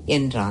வைப்பேன்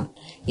என்றான்.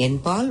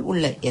 என்பால்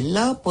உள்ள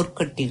எல்லா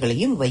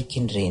பொற்கட்டிகளையும்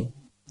வைக்கின்றேன்.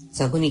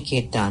 சகுனி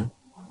கேட்டான்,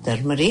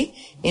 தர்மரே,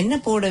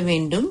 என்ன போட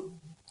வேண்டும்?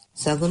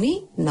 சகுனி,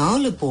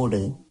 4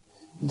 போடு.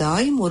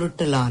 தாயம்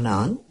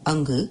உருட்டலானான்.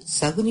 அங்கு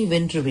சகுனி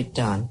வென்று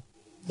விட்டான்.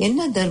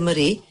 என்ன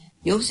தர்மரே,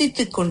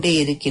 யோசித்துக் கொண்டே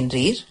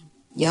இருக்கின்றீர்?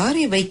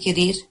 யாரை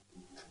வைக்கிறீர்?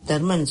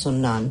 தர்மன்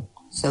சொன்னான்,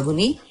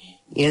 சகுனி,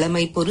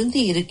 இளமை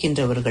பொருந்தி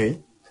இருக்கின்றவர்கள்,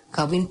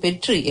 கவின்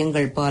பெற்று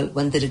எங்கள் பால்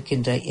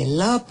வந்திருக்கின்ற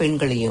எல்லா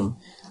பெண்களையும்,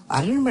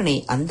 அரண்மனை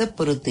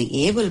அந்தப்புறத்து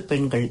ஏவல்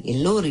பெண்கள்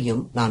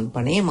எல்லோரையும் நான்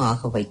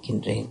பணயமாக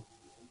வைக்கின்றேன்.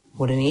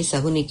 உடனே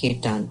சகுனி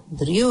கேட்டான்,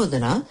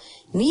 துரியோதனா,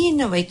 நீ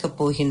என்ன வைக்கப்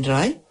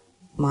போகின்றாய்?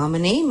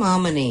 மாமனே,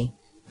 மாமனே,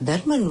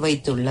 தர்மன்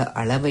வைத்துள்ள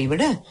அளவை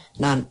விட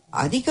நான்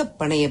அதிக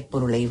பணையப்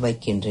பொருளை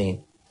வைக்கின்றேன்.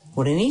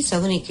 உடனே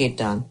சகுனி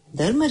கேட்டான்,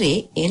 தர்மரே,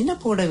 என்ன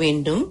போட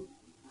வேண்டும்?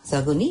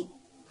 சகுனி,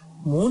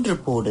 3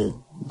 போடு.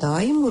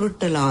 தாயம்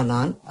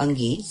உருட்டலானான்.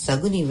 அங்கே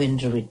சகுனி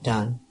வென்று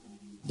விட்டான்.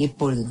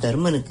 இப்பொழுது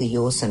தர்மனுக்கு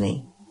யோசனை.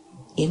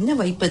 என்ன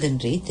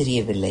வைப்பதென்றே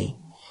தெரியவில்லை.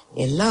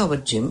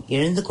 எல்லாவற்றையும்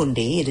இழந்து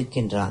கொண்டே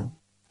இருக்கின்றான்.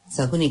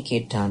 சகுனி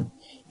கேட்டான்,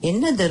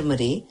 என்ன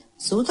தர்மரே,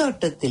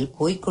 சூதாட்டத்தில்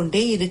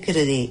போய்கொண்டே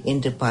இருக்கிறதே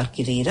என்று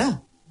பார்க்கிறீரா?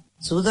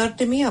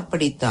 சூதாட்டமே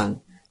அப்படித்தான்,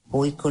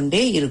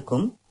 போய்கொண்டே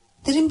இருக்கும்.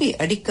 திரும்பி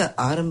அடிக்க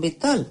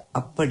ஆரம்பித்தால்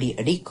அப்படி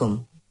அடிக்கும்.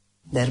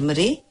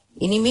 தர்மரே,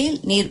 இனிமேல்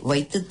நீர்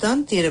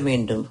வைத்துத்தான் தீர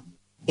வேண்டும்.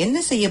 என்ன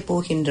செய்ய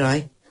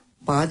போகின்றாய்?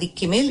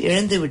 பாதிக்கு மேல்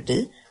இழந்துவிட்டு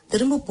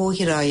திரும்ப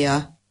போகிறாயா?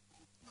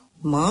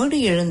 மாடு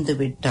இழந்து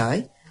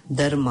விட்டாய்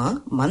தர்மா,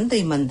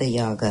 மந்தை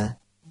மந்தையாக.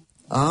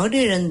 ஆடு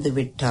இழந்து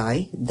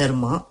விட்டாய்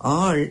தர்மா,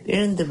 ஆள்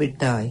இழந்து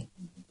விட்டாய்.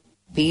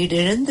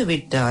 வீடிழந்து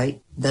விட்டாய்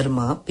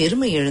தர்மா,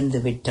 பெருமை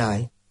இழந்து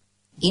விட்டாய்.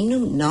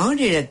 இன்னும்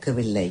நாடு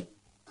இழக்கவில்லை.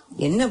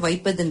 என்ன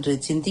வைப்பதென்று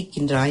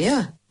சிந்திக்கின்றாயா?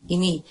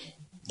 இனி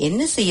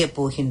என்ன செய்ய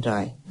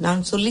போகின்றாய்?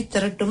 நான் சொல்லித்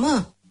தரட்டுமா?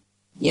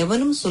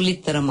 எவனும்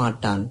சொல்லித்தர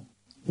மாட்டான்.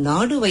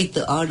 நாடு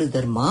வைத்து ஆடு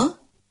தர்மா.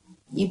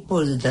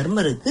 இப்பொழுது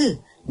தர்மருக்கு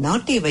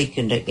நாட்டை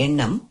வைக்கின்ற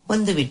எண்ணம்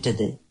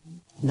வந்துவிட்டது.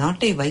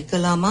 நாட்டை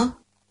வைக்கலாமா?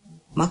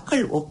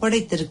 மக்கள்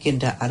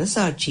ஒப்படைத்திருக்கின்ற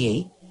அரசாட்சியை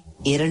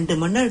 2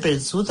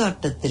 மன்னர்கள்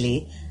சூதாட்டத்திலே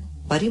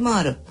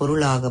பரிமாற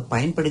பொருளாக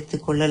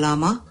பயன்படுத்திக்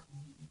கொள்ளலாமா?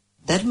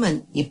 தர்மன்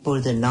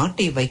இப்பொழுது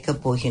நாட்டை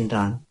வைக்கப்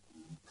போகின்றான்.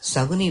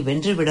 சகுனி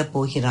வென்றுவிடப்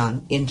போகிறான்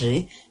என்று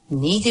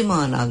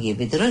நீதிமான் ஆகிய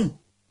விதுரன்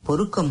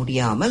பொறுக்க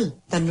முடியாமல்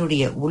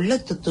தன்னுடைய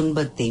உள்ளத்து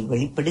துன்பத்தை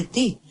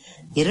வெளிப்படுத்தி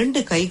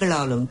 2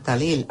 கைகளாலும்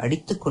தலையில்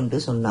அடித்துக் கொண்டு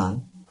சொன்னான்,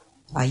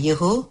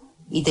 ஐயகோ,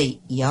 இதை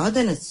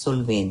யாதென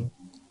சொல்வேன்.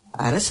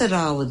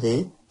 அரசராவது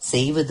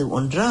செய்வது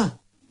ஒன்றா?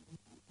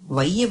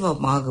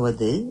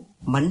 வையவமாகுவது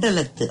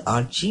மண்டலத்து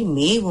ஆட்சி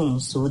மேவும்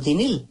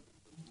சூதினில்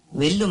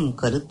வெல்லும்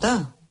கருத்தா?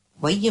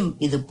 வையம்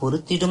இது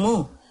பொறுத்திடுமோ?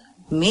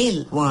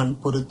 மேல் வான்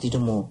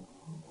பொறுத்திடுமோ?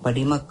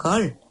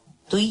 படிமக்கால்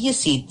துய்ய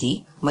சீட்டி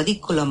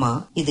மதிக்குலமா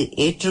இது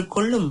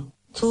ஏற்றுக்கொள்ளும்?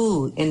 தூ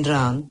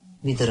என்றான்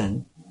விதுரன்.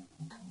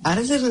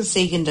 அரசர்கள்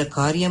செய்கின்ற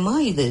காரியமா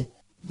இது?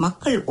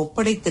 மக்கள்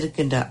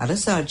ஒப்படைத்திருக்கின்ற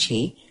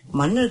அரசாட்சியை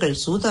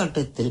மன்னர்கள்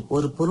சூதாட்டத்தில்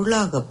ஒரு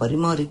பொருளாக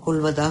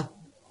பரிமாறிக்கொள்வதா?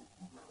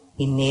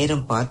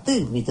 இந்நேரம் பார்த்து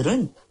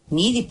விதுரன்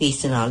நீதி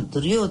பேசினால்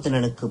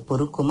துரியோதனனுக்கு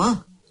பொறுக்குமா?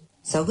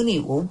 சகுனி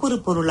ஒவ்வொரு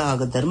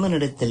பொருளாக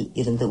தர்மனிடத்தில்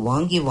இருந்து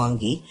வாங்கி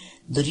வாங்கி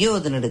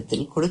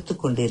துரியோதனிடத்தில் கொடுத்து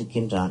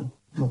கொண்டிருக்கின்றான்.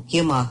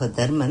 முக்கியமாக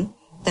தர்மன்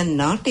தன்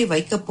நாட்டை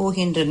வைக்கப்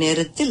போகின்ற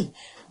நேரத்தில்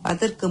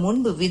அதற்கு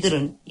முன்பு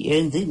விதுரன்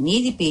எழுந்து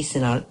நீதி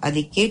பேசினால்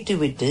அதை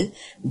கேட்டுவிட்டு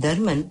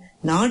தர்மன்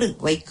நாடு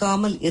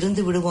வைக்காமல்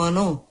இருந்து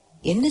விடுவானோ,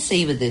 என்ன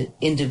செய்வது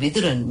என்று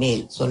விதுரன்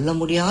மேல் சொல்ல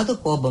முடியாத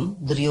கோபம்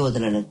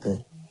துரியோதனனுக்கு.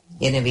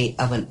 எனவே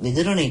அவன்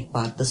விதுரனை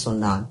பார்த்து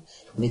சொன்னான்,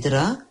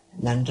 விதுரா,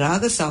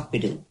 நன்றாக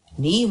சாப்பிடு.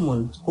 நீயும்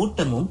உன்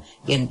கூட்டமும்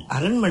என்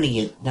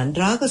அரண்மனையில்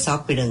நன்றாக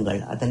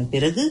சாப்பிடுங்கள். அதன்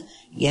பிறகு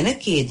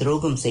எனக்கே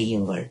துரோகம்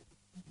செய்யுங்கள்.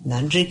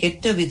 நன்றி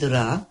கெட்ட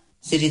விதுரா,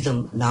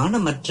 சிறிதும்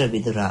நாணமற்ற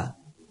விதுரா,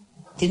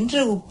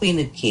 தின்ற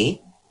உப்பினுக்கே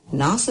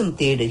நாசம்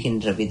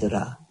தேடுகின்ற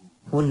விதுரா,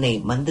 உன்னை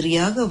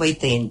மந்திரியாக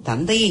வைத்த என்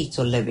தந்தையை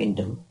சொல்ல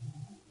வேண்டும்.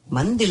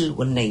 மந்தில்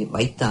உன்னை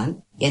வைத்தான்,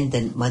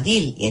 எந்தன்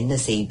மதியில் என்ன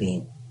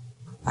செய்வேன்?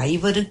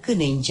 ஐவருக்கு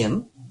நெஞ்சம்,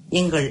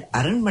 எங்கள்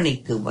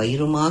அரண்மனைக்கு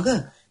வயிறுமாக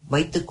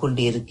வைத்துக்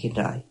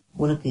கொண்டிருக்கிறாய்.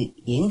 உனக்கு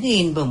எங்கு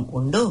இன்பம்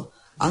உண்டோ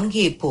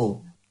அங்கே போ.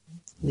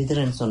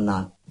 விதுரன்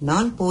சொன்னான்,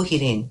 நான்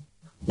போகிறேன்.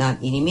 நான்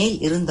இனிமேல்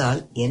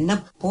இருந்தால் என்ன,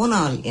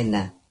 போனால் என்ன?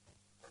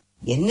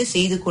 என்ன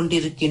செய்து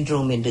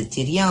கொண்டிருக்கின்றோம் என்று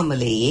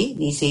தெரியாமலேயே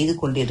நீ செய்து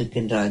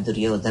கொண்டிருக்கின்றாய்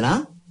துரியோதனா.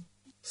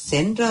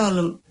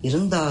 சென்றாலும்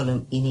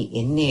இருந்தாலும் இனி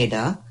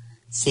என்னேடா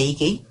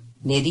செய்கை?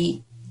 நெறி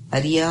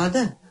அறியாத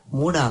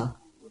மூடா,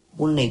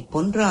 உன்னை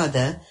பொன்றாத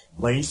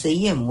வழி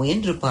செய்ய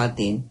முயன்று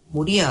பார்த்தேன்,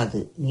 முடியாது.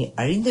 நீ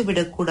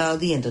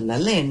அழிந்துவிடக்கூடாது என்ற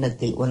நல்ல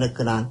எண்ணத்தில்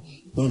உனக்கு நான்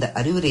இந்த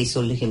அறிவுரை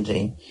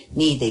சொல்லுகின்றேன்.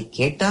 நீ இதை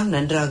கேட்டால்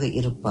நன்றாக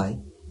இருப்பாய்.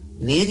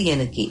 வேறு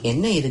எனக்கு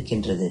என்ன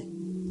இருக்கின்றது?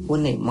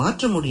 உன்னை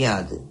மாற்ற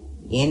முடியாது.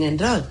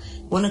 ஏனென்றால்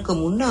உனக்கு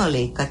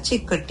முன்னாலே கச்சை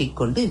கட்டி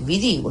கொண்டு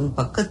விதி உன்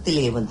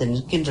பக்கத்திலே வந்து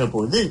நிற்கின்ற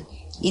போது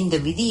இந்த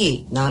விதியை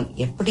நான்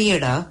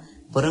எப்படியடா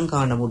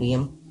புறங்காண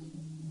முடியும்?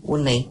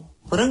 உன்னை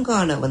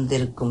புறங்காண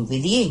வந்திருக்கும்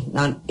விதியை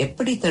நான்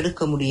எப்படி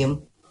தடுக்க முடியும்?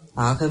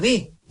 ஆகவே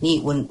நீ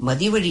உன்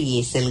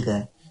மதிவழியே செல்க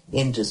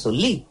என்று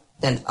சொல்லி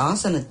தன்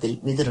ஆசனத்தில்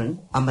விதுரன்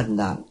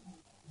அமர்ந்தான்.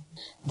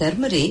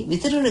 தர்மரே,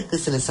 விதுரனுக்கு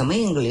சில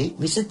சமயங்களில்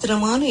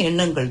விசித்திரமான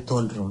எண்ணங்கள்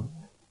தோன்றும்.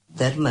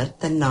 தர்மர்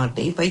தன்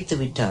நாட்டை வைத்து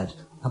விட்டார்.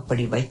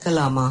 அப்படி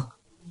வைக்கலாமா?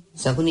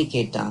 சகுனி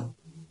கேட்டான்.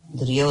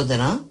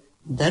 துரியோதனா,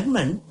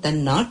 தர்மன் தன்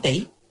நாட்டை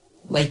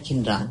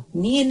வைக்கின்றான்,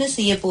 நீ என்ன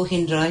செய்ய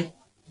போகின்றாய்?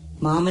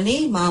 மாமனே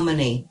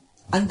மாமனே,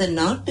 அந்த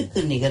நாட்டுக்கு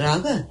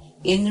நிகராக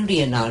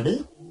என்னுடைய நாடு,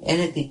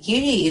 எனக்கு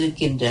கீழே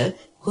இருக்கின்ற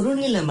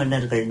குறுநில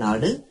மன்னர்கள்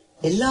நாடு,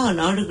 எல்லா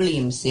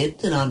நாடுகளையும்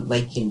சேர்த்து நான்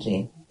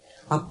வைக்கின்றேன்.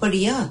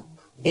 அப்படியா?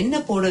 என்ன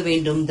போட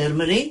வேண்டும்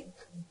தர்மரே?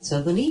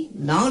 சகுனி,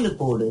 4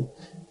 போடு.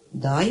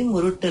 தாயம்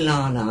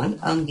உருட்டலானான்.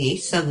 அங்கே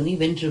சகுனி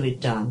வென்று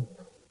விட்டான்.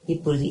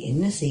 இப்பொழுது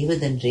என்ன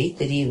செய்வதென்றே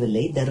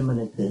தெரியவில்லை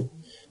தர்மனுக்கு.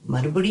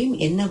 மறுபடியும்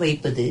என்ன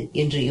வைப்பது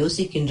என்று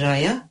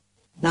யோசிக்கின்றாயா?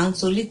 நான்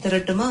சொல்லித்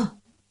தரட்டுமா?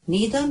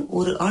 நீதான்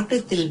ஒரு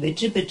ஆட்டத்தில்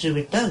வெற்றி பெற்று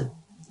விட்டால்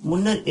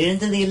முன்னர்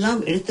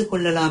எழுந்ததையெல்லாம் எடுத்துக்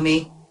கொள்ளலாமே.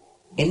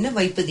 என்ன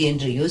வைப்பது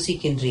என்று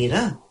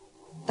யோசிக்கின்றீரா?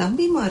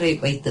 தம்பிமாரை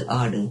வைத்து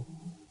ஆடு.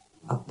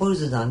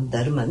 அப்பொழுதுதான்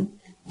தர்மன்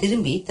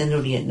திரும்பி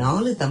தன்னுடைய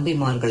 4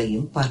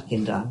 தம்பிமார்களையும்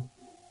பார்க்கின்றான்.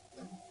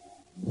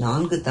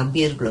 4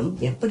 தம்பியர்களும்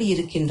எப்படி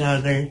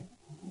இருக்கின்றார்கள்?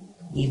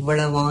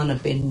 இவ்வளவான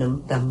பெண்ணும்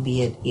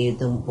தம்பியர்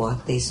ஏதும்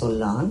வார்த்தை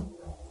சொல்லான்.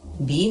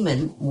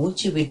 பீமன்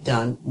மூச்சு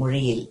விட்டான்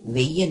முழையில்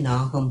வெய்ய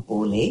நாகம்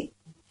போலே.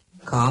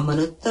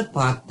 காமனுத்த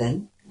பார்த்தன்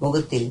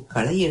முகத்தில்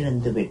களை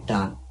எழுந்து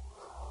விட்டான்.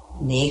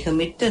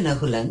 நேகமிட்ட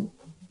நகுலன்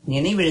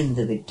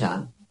நினைவிழுந்து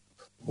விட்டான்.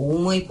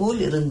 ஊமை போல்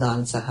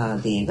இருந்தான்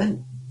சகாதேவன்,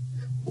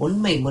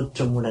 உண்மை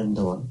முற்றும்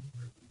உணர்ந்தோன்.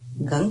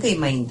 கங்கை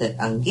மைந்தர்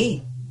அங்கே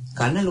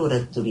கனல்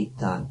உறத்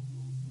துடித்தான்.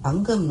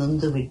 அங்கம்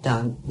நொந்து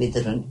விட்டான்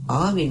விதுரன்,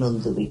 ஆவி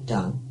நொந்து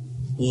விட்டான்.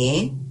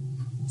 ஏன்?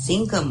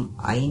 சிங்கம்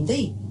 5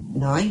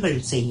 நாய்கள்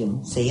செய்யும்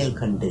செயல்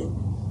கண்டு.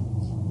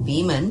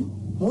 பீமன்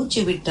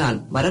மூச்சு விட்டான்,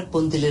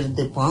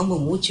 மரப்பொந்திலிருந்து பாம்பு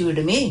மூச்சு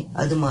விடுமே,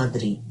 அது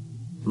மாதிரி.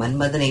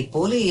 மன்மதனை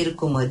போல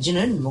இருக்கும்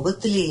அர்ஜுனன்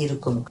முகத்திலே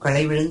இருக்கும்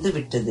களை விழுந்து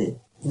விட்டது.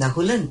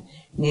 நகுலன்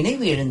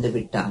நினைவு எழுந்து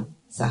விட்டான்.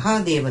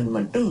 சகாதேவன்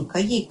மட்டும்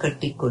கையை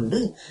கட்டிக்கொண்டு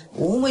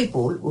ஊமை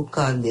போல்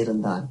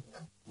உட்கார்ந்திருந்தான்.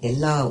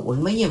 எல்லா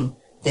உண்மையும்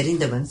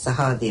தெரிந்தவன்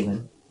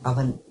சகாதேவன்.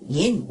 அவன்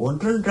ஏன்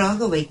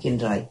ஒன்றொன்றாக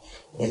வைக்கின்றாய்?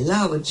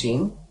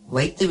 எல்லாவற்றையும்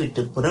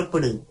வைத்துவிட்டு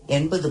புறப்படு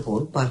என்பது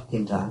போல்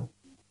பார்க்கின்றான்.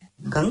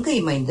 கங்கை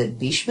மைந்தர்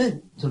பீஷ்மர்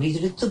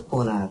துடிதுடித்து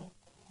போனார்.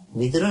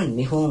 விதுரன்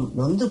மிகவும்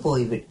நொந்து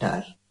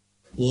போய்விட்டார்.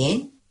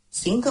 ஏன்?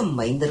 சிங்கம்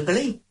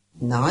மைந்தர்களை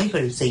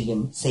நாய்கள்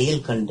செய்யும்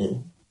செயல் கண்டு.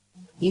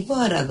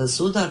 இவ்வாறாக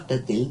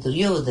சூதாட்டத்தில்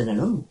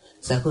துரியோதனனும்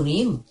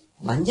சகுனியும்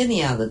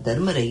வஞ்சனையாக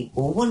தர்மரை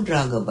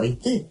ஒவ்வொன்றாக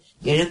வைத்து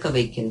இழக்க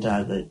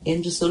வைக்கின்றார்கள்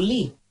என்று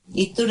சொல்லி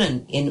இத்துடன்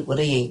என்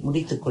உரையை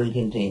முடித்துக்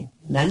கொள்கின்றேன்.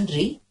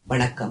 நன்றி,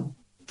 வணக்கம்.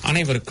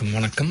 அனைவருக்கும்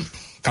வணக்கம்.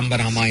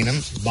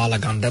 கம்பராமாயணம்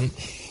பாலகாண்டம்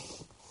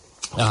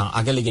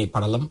அகலிகை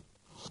படலம்.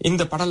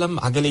 இந்த படலம்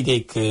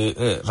அகலிகைக்கு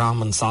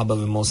ராமன் சாப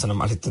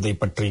விமோசனம் அளித்ததை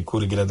பற்றி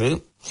கூறுகிறது.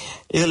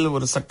 இதில்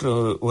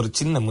ஒரு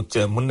சின்ன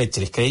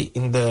முன்னெச்சரிக்கை.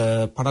 இந்த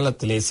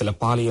படலத்திலே சில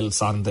பாலியல்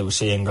சார்ந்த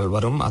விஷயங்கள்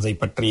வரும். அதை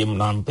பற்றியும்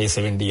நாம்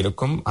பேச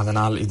வேண்டியிருக்கும்.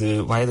 அதனால் இது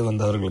வயது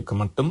வந்தவர்களுக்கு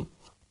மட்டும்.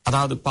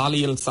 அதாவது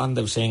பாலியல் சார்ந்த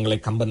விஷயங்களை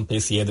கம்பன்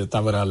பேசியது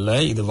தவறு அல்ல.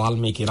 இது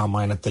வால்மீகி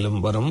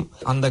ராமாயணத்திலும் வரும்.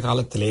 அந்த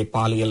காலத்திலே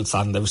பாலியல்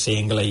சார்ந்த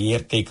விஷயங்களை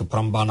இயற்கைக்கு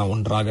புறம்பான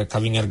ஒன்றாக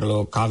கவிஞர்களோ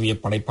காவிய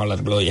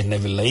படைப்பாளர்களோ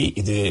எண்ணவில்லை.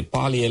 இது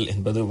பாலியல்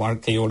என்பது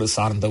வாழ்க்கையோடு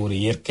சார்ந்த ஒரு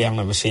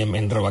இயற்கையான விஷயம்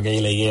என்ற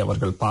வகையிலேயே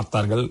அவர்கள்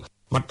பார்த்தார்கள்.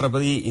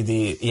 மற்றபடி இது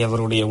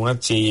அவருடைய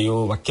உணர்ச்சியையோ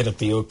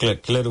வக்கிரத்தையோ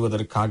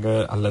கிளறுவதற்காக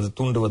அல்லது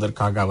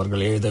தூண்டுவதற்காக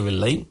அவர்கள்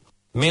எழுதவில்லை.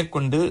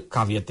 மேற்கொண்டு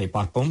காவியத்தை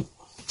பார்ப்போம்.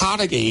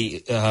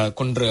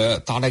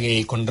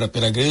 தாடகையை கொன்ற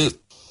பிறகு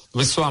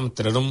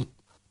விஸ்வாமித்திரரும்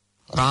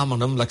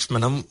ராமனும்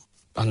லக்ஷ்மணும்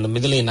அந்த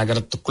மிதிலை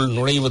நகரத்துக்குள்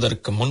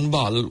நுழைவதற்கு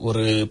முன்பால்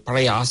ஒரு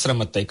பழைய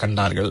ஆசிரமத்தை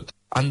கண்டார்கள்.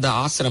 அந்த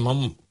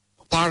ஆசிரமம்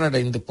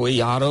பாழடைந்து போய்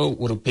யாரோ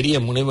ஒரு பெரிய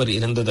முனிவர்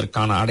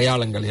இருந்ததற்கான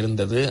அடையாளங்கள்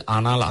இருந்தது.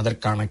 ஆனால்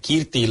அதற்கான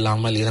கீர்த்தி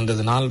இல்லாமல்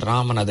இருந்ததனால்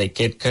ராமன் அதை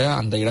கேட்க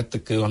அந்த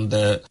இடத்துக்கு வந்த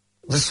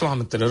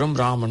விஸ்வாமித்திரரும்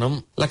ராமனும்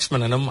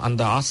லக்ஷ்மணனும்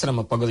அந்த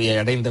ஆசிரம பகுதியை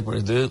அடைந்த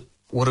பொழுது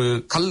ஒரு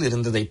கல்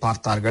இருந்ததை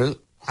பார்த்தார்கள்.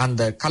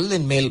 அந்த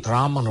கல்லின் மேல்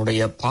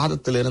ராமனுடைய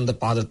பாதத்தில் இருந்த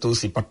பாத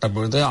தூசி பட்ட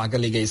பொழுது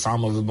அகலிகை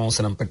சாம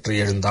விமோசனம் பெற்று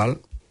எழுந்தாள்.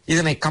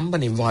 இதனை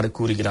கம்பன் இவ்வாறு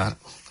கூறுகிறார்.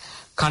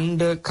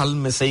 கண்ட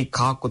கல்மிசை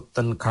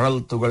காக்குத்தன்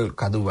கடல் துகள்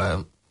கதுவ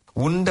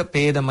உண்ட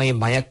பேதமை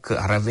மயக்கு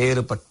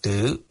அறவேறுபட்டு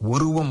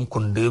உருவம்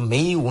கொண்டு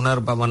மெய்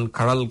உணர்பவன்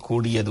கடல்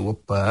கூடியது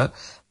ஒப்ப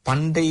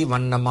பண்டை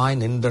வண்ணமாய்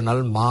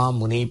நின்றனல்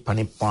மாமுனி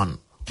பணிப்பான்.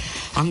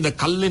 அந்த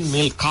கல்லின்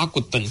மேல்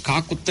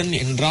காக்குத்தன்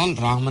என்றால்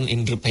ராமன்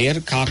என்று பெயர்.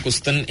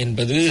 காக்குஸ்தன்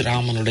என்பது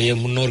ராமனுடைய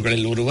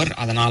முன்னோர்களில் ஒருவர்.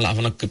 அதனால்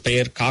அவனுக்கு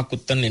பெயர்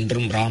காக்குத்தன்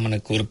என்றும்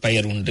ராமனுக்கு ஒரு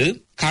பெயர் உண்டு.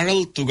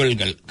 கழல்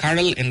துகள்கள்,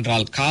 கழல்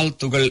என்றால் கால்,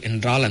 துகள்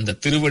என்றால் அந்த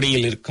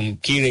திருவடியில் இருக்கும்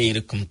கீழே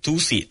இருக்கும்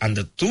தூசி.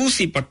 அந்த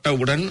தூசி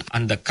பட்டவுடன்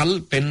அந்த கல்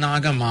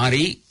பெண்ணாக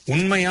மாறி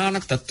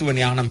உண்மையான தத்துவ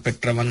ஞானம்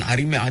பெற்றவன்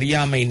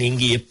அறியாமை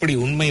நீங்கி எப்படி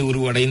உண்மை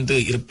உருவடைந்து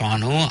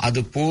இருப்பானோ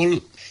அதுபோல்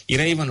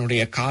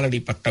இறைவனுடைய காலடி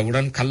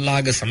பட்டவுடன்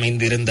கல்லாக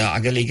சமைந்திருந்த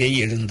அகலிகை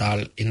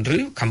எழுந்தாள் என்று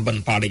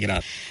கம்பன்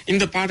பாடுகிறார்.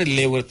 இந்த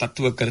பாடலிலே ஒரு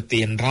தத்துவ கருத்து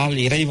என்றால்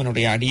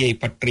இறைவனுடைய அடியை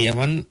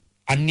பற்றியவன்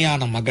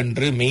அஞ்ஞானம்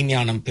அகன்று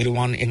மெய்ஞானம்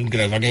பெறுவான்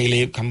என்கிற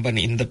வகையிலே கம்பன்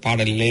இந்த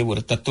பாடலிலே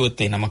ஒரு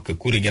தத்துவத்தை நமக்கு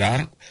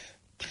கூறுகிறார்.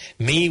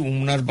 மெய்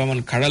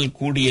உணர்பவன் கடல்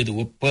கூடியது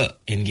ஒப்ப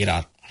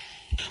என்கிறார்.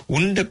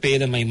 உண்ட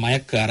பேதமை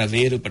மயக்கு அற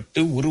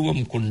வேறுபட்டு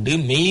உருவம் கொண்டு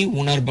மெய்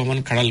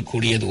உணர்பவன் கடல்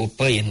கூடியது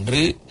ஒப்ப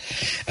என்று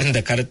அந்த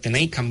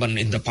கருத்தினை கம்பன்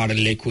இந்த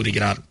பாடலிலே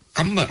கூறுகிறார்.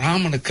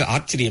 ராமனுக்கு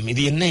ஆச்சரியம்.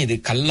 இது என்ன, இது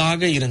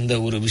கல்லாக இருந்த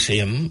ஒரு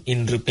விஷயம்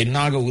இன்று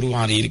பெண்ணாக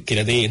உருவாகி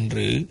இருக்கிறதே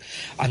என்று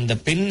அந்த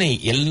பெண்ணை,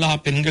 எல்லா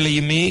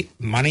பெண்களையுமே,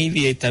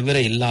 மனைவியை தவிர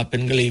எல்லா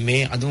பெண்களையுமே,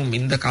 அதுவும்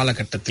இந்த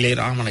காலகட்டத்திலே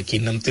ராமனுக்கு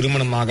இன்னும்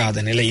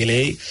திருமணமாகாத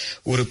நிலையிலே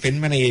ஒரு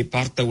பெண்மனையை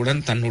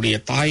பார்த்தவுடன் தன்னுடைய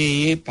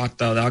தாயையே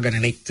பார்த்ததாக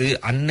நினைத்து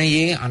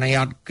அன்னையே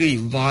அணையாட்கு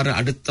இவ்வாறு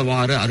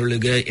அடுத்தவாறு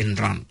அருளுக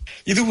என்றான்.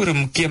 இது ஒரு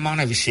முக்கியமான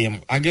விஷயம்.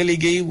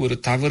 அகலிகை ஒரு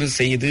தவறு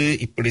செய்து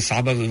இப்படி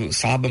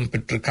சாபம்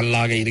பெற்று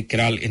கல்லாக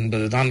இருக்கிறாள்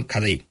என்பதுதான்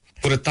கதை.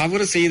 ஒரு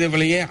தவறு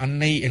செய்தவளையே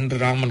அன்னை என்று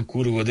ராமன்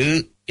கூறுவது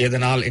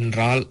எதனால்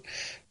என்றால்,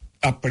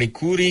 அப்படி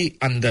கூறி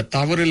அந்த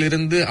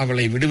தவறிலிருந்து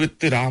அவளை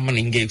விடுவித்து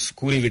ராமன் இங்கே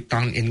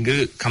கூறிவிட்டான் என்று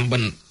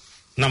கம்பன்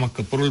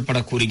நமக்கு பொருள்பட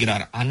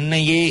கூறுகிறார்.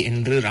 அன்னையே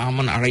என்று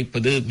ராமன்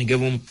அழைப்பது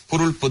மிகவும்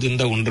பொருள்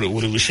பொதிந்த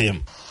ஒரு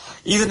விஷயம்.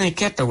 இதனை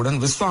கேட்டவுடன்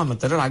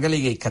விஸ்வாமித்திரர்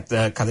அகலிகை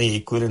கதையை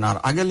கூறினார்.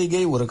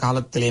 அகலிகை ஒரு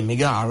காலத்திலே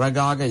மிக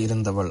அழகாக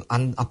இருந்தவள்.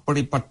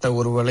 அப்படிப்பட்ட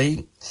ஒருவளை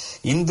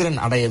இந்திரன்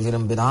அடைய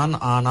விரும்பினான்.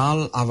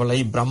 ஆனால் அவளை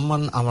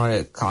பிரம்மன்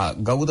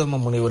கௌதம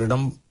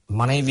முனிவரிடம்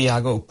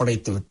மனைவியாக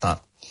ஒப்படைத்து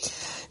விட்டார்.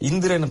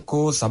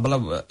 இந்திரனுக்கோ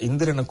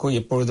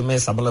எப்பொழுதுமே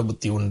சபல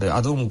புத்தி உண்டு.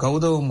 அதுவும்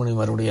கௌதம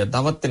முனிவருடைய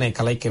தவத்தினை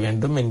கலைக்க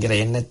வேண்டும் என்கிற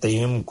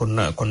எண்ணத்தையும்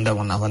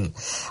கொண்டவன் அவன்.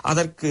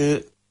 அதற்கு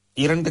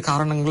இரண்டு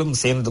காரணங்களும்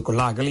சேர்ந்து கொள்ள,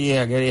 அகலியை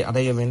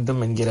அடைய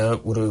வேண்டும் என்கிற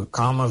ஒரு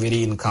காம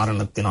வெறியின்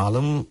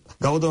காரணத்தினாலும்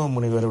கௌதம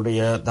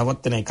முனிவருடைய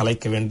தவத்தினை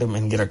கலைக்க வேண்டும்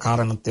என்கிற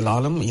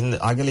காரணத்தினாலும் இந்த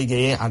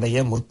அகலிகையை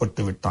அடைய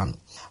முற்பட்டு விட்டான்.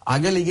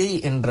 அகலிகை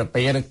என்ற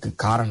பெயருக்கு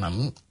காரணம்,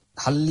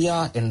 ஹல்யா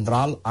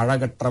என்றால்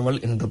அழகற்றவள்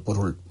என்று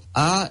பொருள்.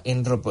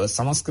 என்ற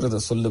சமஸ்கிருத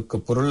சொல்லுக்கு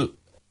பொருள்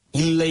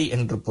இல்லை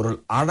என்று பொருள்.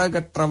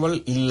 அழகற்றவள்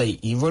இல்லை,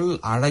 இவள்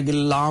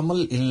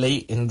அழகில்லாமல் இல்லை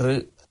என்று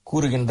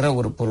கூறுகின்ற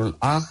ஒரு பொருள்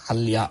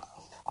ஹல்யா.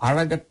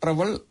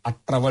 அழகற்றவள்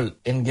அற்றவள்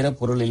என்கிற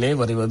பொருளிலே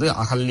வருவது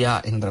அகல்யா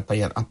என்ற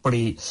பெயர்.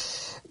 அப்படி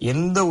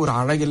எந்த ஒரு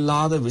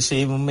அழகில்லாத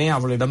விஷயமுமே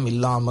அவளிடம்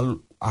இல்லாமல்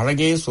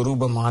அழகே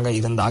சொரூபமாக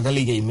இருந்த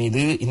அகலிகை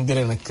மீது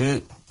இந்திரனுக்கு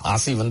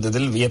ஆசை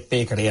வந்ததில்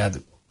வியப்பே கிடையாது.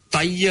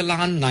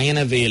 தையலான்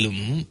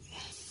நயனவேலும்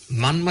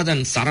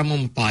மன்மதன்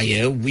சரமும் பாய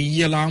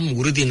உய்யலாம்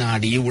உறுதி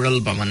நாடி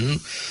உழல்பவன்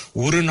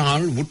ஒரு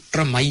நாள்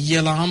உற்ற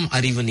மையலாம்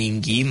அறிவு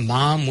நீங்கி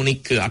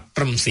மாமுனிக்கு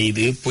அற்றம்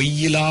செய்து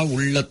பொய்யிலா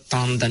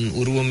உள்ளத்தாந்தன்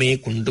உருவமே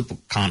கொண்டு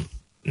புக்கான்.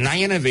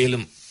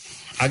 நயனவேலும்,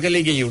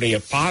 அகலிகையுடைய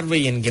பார்வை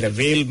என்கிற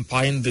வேல்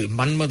பாய்ந்து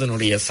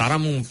மன்மதனுடைய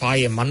சரமும்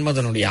பாய,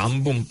 மன்மதனுடைய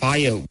அம்பும்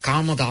பாய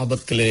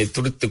காமதாபத்திலே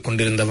துடித்துக்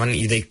கொண்டிருந்தவன்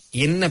இதை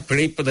என்ன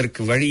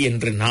பிழைப்பதற்கு வழி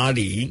என்று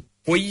நாடி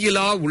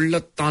பொய்யிலா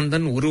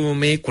உள்ளத்தாந்தன்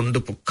உருவமே கொண்டு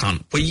புக்கான்.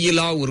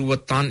 பொய்யிலா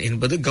உருவத்தான்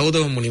என்பது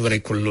கௌதம முனிவரை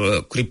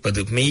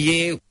குறிப்பது.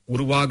 மெய்யே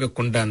உருவாக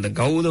கொண்ட அந்த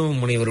கௌதம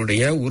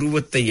முனிவருடைய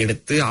உருவத்தை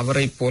எடுத்து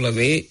அவரை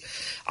போலவே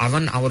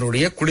அவன்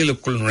அவருடைய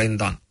குடிலுக்குள்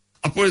நுழைந்தான்.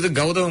 அப்பொழுது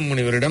கௌதம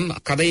முனிவரிடம்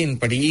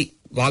கதையின்படி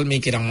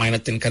வால்மீகி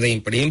ராமாயணத்தின்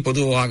கதையின்படியும்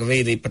பொதுவாகவே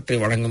இதை பற்றி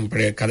வழங்கும்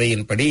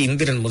கதையின்படி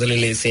இந்திரன்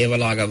முதலிலே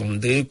சேவலாக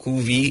வந்து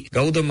கூவி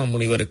கௌதம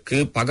முனிவருக்கு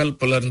பகல்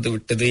புலர்ந்து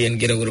விட்டது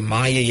என்கிற ஒரு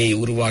மாயையை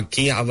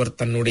உருவாக்கி அவர்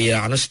தன்னுடைய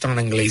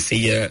அனுஷ்டானங்களை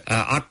செய்ய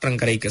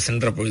ஆற்றங்கரைக்கு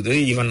சென்ற பொழுது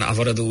இவன்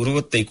அவரது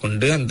உருவத்தை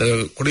கொண்டு அந்த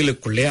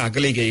குடிலுக்குள்ளே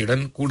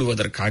அகலிகையுடன்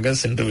கூடுவதற்காக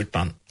சென்று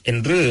விட்டான்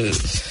என்று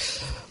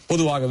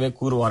பொதுவாகவே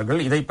கூறுவார்கள்.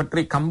 இதை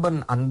பற்றி கம்பன்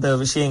அந்த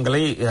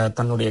விஷயங்களை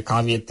தன்னுடைய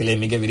காவியத்திலே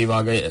மிக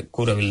விரிவாக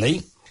கூறவில்லை.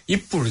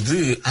 இப்பொழுது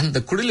அந்த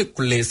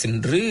குடிலுக்குள்ளே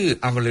சென்று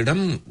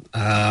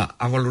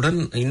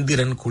அவளுடன்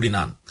இந்திரன்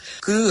கூடினான்.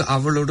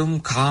 அவளுடன்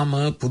காம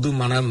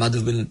புதுமண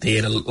மதுவின்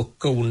தேரல்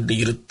ஒக்க உண்டு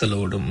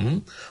இருத்தலோடும்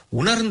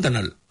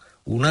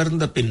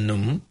உணர்ந்த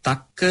பின்னும்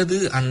தக்கது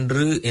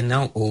அன்று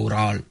என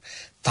ஓராள்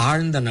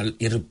தாழ்ந்தனள்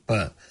இருப்ப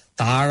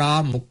தாழா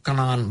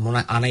முக்கனான்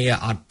அணைய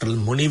ஆற்றல்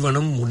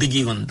முனிவனும்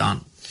முடுகி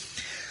வந்தான்.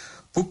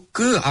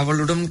 புக்கு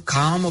அவளுடன்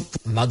காம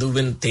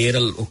மதுவின்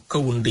தேரல்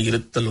ஒக்க உண்டு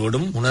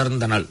இருத்தலோடும்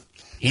உணர்ந்தனள்.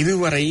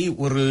 இதுவரை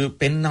ஒரு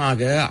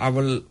பெண்ணாக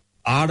அவள்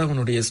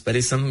ஆடவனுடைய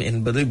ஸ்பரிசம்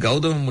என்பது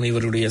கௌதம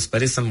முனிவருடைய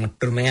ஸ்பரிசம்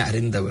மட்டுமே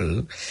அறிந்தவள்.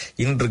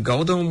 இன்று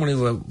கௌதம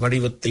முனிவர்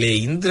வடிவத்திலே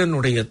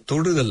இந்திரனுடைய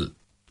தொடுதல்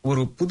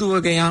ஒரு புது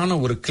வகையான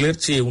ஒரு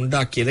கிளர்ச்சியை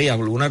உண்டாக்கியதை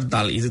அவள்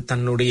உணர்ந்தாள். இது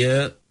தன்னுடைய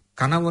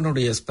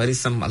கணவனுடைய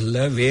ஸ்பரிசம் அல்ல,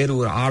 வேறு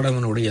ஒரு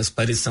ஆடவனுடைய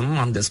ஸ்பரிசம்.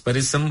 அந்த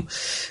ஸ்பரிசம்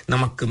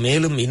நமக்கு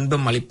மேலும்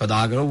இன்பம்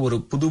அளிப்பதாக ஒரு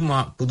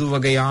புது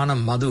வகையான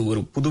மது,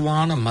 ஒரு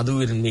புதுவான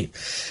மதுவின்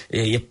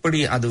எப்படி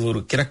அது ஒரு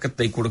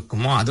கிரக்கத்தை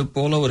கொடுக்குமோ அது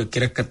போல ஒரு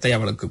கிரக்கத்தை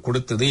அவளுக்கு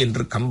கொடுத்தது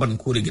என்று கம்பன்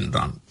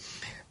கூறுகின்றான்.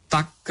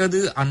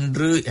 தக்கது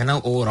அன்று என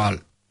ஓராள்,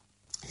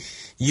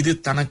 இது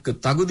தனக்கு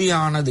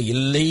தகுதியானது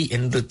இல்லை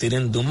என்று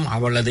தெரிந்தும்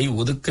அவள் அதை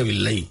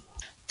ஒதுக்கவில்லை.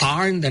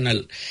 தாழ்ந்தனள்,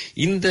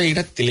 இந்த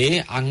இடத்திலே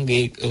அங்கே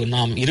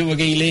நாம்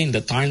இருவகையிலே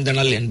இந்த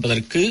தாழ்ந்தனள்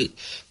என்பதற்கு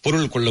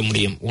பொருள் கொள்ள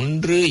முடியும்.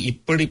 ஒன்று,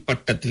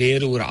 இப்படிப்பட்ட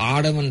வேறு ஒரு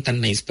ஆடவன்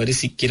தன்னை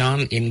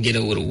ஸ்பரிசிக்கிறான் என்கிற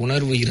ஒரு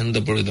உணர்வு இருந்த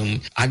பொழுதும்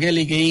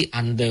அகலிகை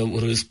அந்த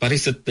ஒரு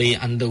ஸ்பரிசத்தை,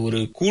 அந்த ஒரு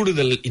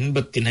கூடுதல்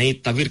இன்பத்தினை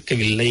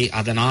தவிர்க்கவில்லை,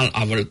 அதனால்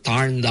அவள்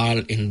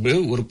தாழ்ந்தாள் என்று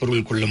ஒரு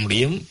பொருள் கொள்ள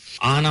முடியும்.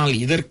 ஆனால்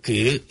இதற்கு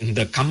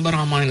இந்த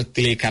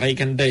கம்பராமாயணத்திலே கரை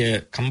கண்ட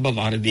கம்ப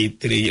பாரதி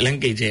திரு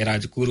இலங்கை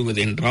ஜெயராஜ்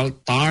கூறுவது என்றால்,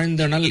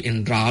 தாழ்ந்தனள்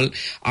என்றால்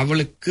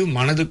அவளுக்கு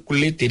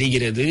மனதுக்குள்ளே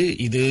தெரிகிறது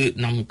இது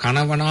நம்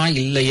கணவனா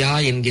இல்லையா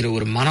என்கிற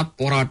ஒரு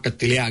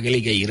மனப்போராட்டத்திலே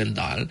அகலிகை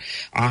இருந்தால்,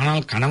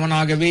 ஆனால்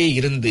கணவனாகவே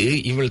இருந்து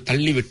இவள்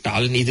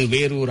தள்ளிவிட்டால், இது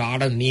வேறு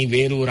ஒரு நீ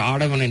வேறு ஒரு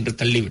ஆடவன் என்று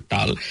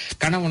தள்ளிவிட்டால்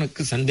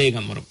கணவனுக்கு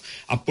சந்தேகம் வரும்.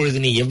 அப்பொழுது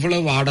நீ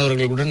எவ்வளவு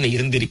ஆடவர்களுடன்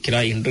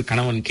இருந்திருக்கிறாய் என்று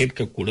கணவன்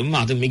கேட்கக்கூடும்.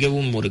 அது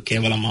மிகவும் ஒரு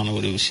கேவலமான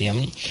ஒரு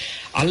விஷயம்.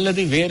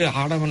 அல்லது வேறு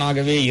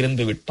ஆடவனாகவே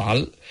இருந்து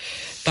விட்டால்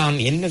தான்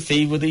என்ன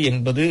செய்வது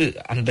என்பது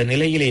அந்த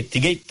நிலையிலே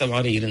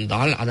திகைத்தவாறு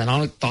இருந்தால்,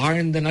 அதனால்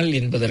தாழ்ந்தனள்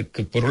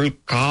என்பதற்கு பொருள்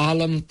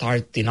காலம்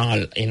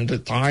தாழ்த்தினாள் என்று,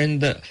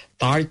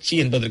 தாழ்ச்சி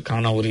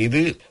என்பதற்கான ஒரு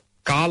இது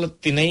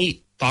காலத்தினை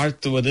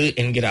தாழ்த்துவது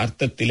என்கிற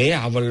அர்த்தத்திலே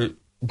அவள்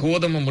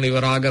கௌதம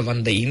முனிவராக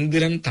வந்த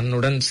இந்திரன்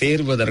தன்னுடன்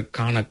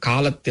சேர்வதற்கான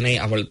காலத்தினை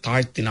அவள்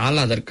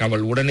தாழ்த்தினால் அதற்கு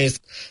அவள் உடனே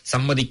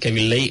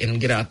சம்மதிக்கவில்லை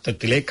என்கிற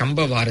அர்த்தத்திலே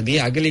கம்பபாரதி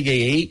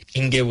அகலிகையை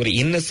இங்கே ஒரு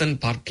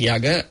இன்னசென்ட்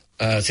பார்ட்டியாக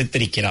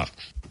சித்தரிக்கிறார்.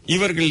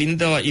 இவர்கள்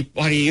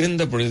இவ்வாறு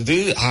இருந்த பொழுது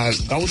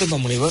கௌதம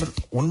முனிவர்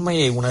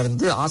உண்மையை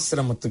உணர்ந்து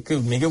ஆசிரமத்துக்கு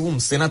மிகவும்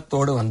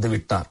சினத்தோடு வந்து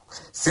விட்டார்.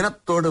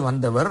 சினத்தோடு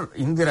வந்தவர்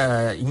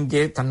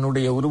இங்கே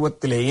தன்னுடைய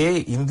உருவத்திலேயே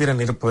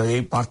இந்திரன் இருப்பதை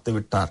பார்த்து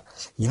விட்டார்.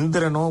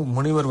 இந்திரனோ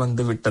முனிவர்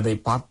வந்து விட்டதை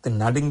பார்த்து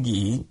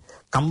நடுங்கி,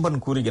 கம்பன்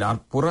கூறுகிறார்,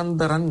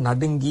 புரந்தரன்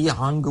நடுங்கி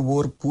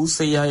ஆங்குவோர்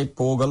பூசையாய்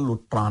போகல்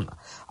உற்றான்.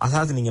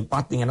 அதாவது நீங்க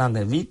பாத்தீங்கன்னா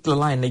அந்த வீட்டுல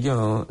எல்லாம்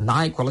என்னைக்கும்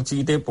நாய்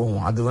குலைச்சிக்கிட்டே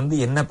போகும். அது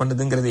என்ன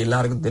பண்ணுதுங்கிறது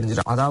எல்லாருக்கும்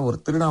தெரிஞ்சிடும். அதாவது ஒரு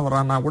திருடன்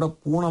வரானா கூட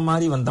பூனை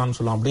மாதிரி வந்தான்னு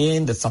சொல்லுவோம். அப்படியே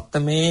இந்த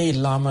சத்தமே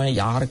இல்லாம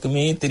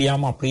யாருக்குமே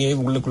தெரியாம அப்படியே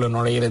உள்ளுக்குள்ள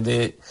நுழையிறது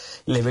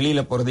இல்ல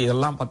வெளியில போறது,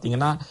 இதெல்லாம்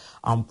பாத்தீங்கன்னா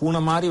அவன்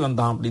பூனை மாதிரி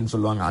வந்தான் அப்படின்னு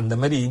சொல்லுவாங்க. அந்த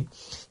மாதிரி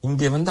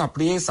இங்க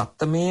அப்படியே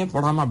சத்தமே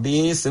போடாம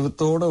அப்படியே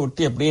செவுத்தோட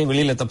ஒட்டி அப்படியே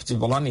வெளியில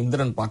தப்பிச்சு போலான்னு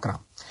இந்திரன்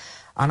பாக்குறான்.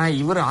 ஆனா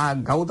இவர்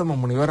கௌதம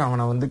முனிவர்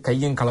அவனை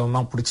கையும்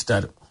களவுமா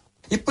பிடிச்சிட்டாரு.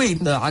 இப்ப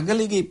இந்த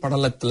அகலிகை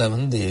படலத்துல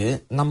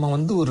நம்ம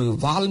ஒரு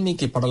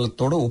வால்மீகி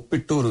படலத்தோட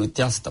ஒப்பிட்டு ஒரு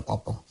வித்தியாசத்தை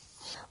பார்ப்போம்.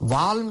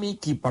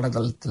 வால்மீகி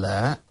படலத்துல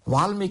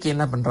வால்மீகி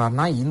என்ன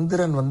பண்றாருன்னா,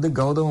 இந்திரன்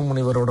கௌதம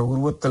முனிவரோட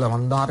உருவத்துல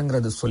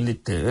வந்தாருங்கிறது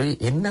சொல்லிட்டு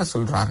என்ன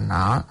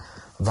சொல்றாருன்னா,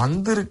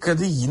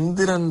 வந்திருக்கிறது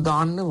இந்திரன்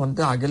தான்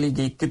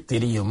அகலிகைக்கு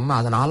தெரியும்.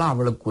 அதனால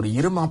அவளுக்கு ஒரு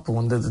இருமாப்பு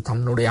வந்தது.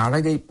 தன்னுடைய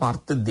அழகை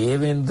பார்த்து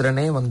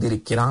தேவேந்திரனே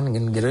வந்திருக்கிறான்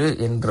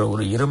என்ற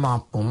ஒரு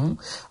இருமாப்பும்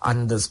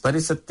அந்த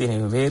ஸ்பரிசத்தினை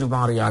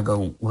வேறுமாறியாக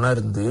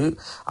உணர்ந்து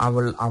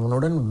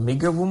அவனுடன்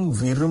மிகவும்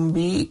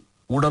விரும்பி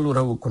உடல்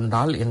உறவு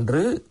கொண்டாள்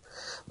என்று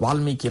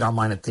வால்மீகி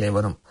ராமாயணத்திலே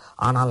வரும்.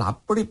 ஆனால்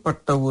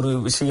அப்படிப்பட்ட ஒரு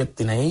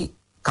விஷயத்தினை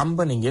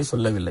கம்பன் இங்கே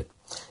சொல்லவில்லை.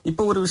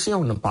 இப்ப ஒரு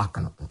விஷயம் ஒண்ணு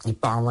பார்க்கணும்.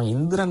 இப்ப அவன்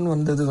இந்திரன்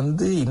வந்தது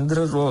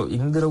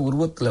இந்திர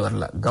உருவத்துல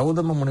வரல,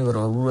 கௌதம முனிவர்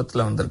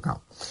உருவத்துல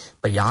வந்திருக்கான்.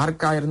 இப்ப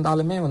யாருக்கா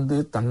இருந்தாலுமே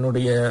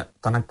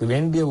தனக்கு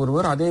வேண்டிய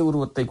ஒருவர் அதே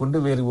உருவத்தை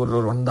கொண்டு வேறு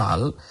ஒருவர்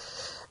வந்தால்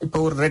இப்ப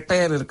ஒரு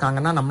ரெட்டையர்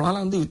இருக்காங்கன்னா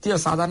நம்மளால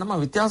சாதாரணமா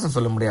வித்தியாசம்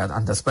சொல்ல முடியாது.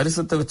 அந்த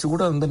ஸ்பரிசத்தை வச்சு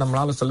கூட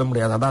நம்மளால சொல்ல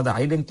முடியாது. அதாவது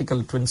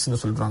ஐடென்டிக்கல்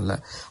ட்வின்ஸ்னு சொல்றோம்ல.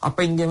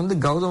 அப்ப இங்க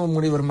கௌதம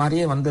முனிவர்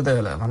மாதிரியே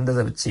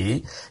வந்ததை வச்சு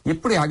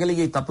எப்படி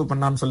அகலிகை தப்பு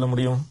பண்ணான்னு சொல்ல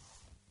முடியும்?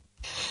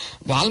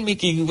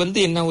 வால்மீகி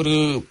என்ன ஒரு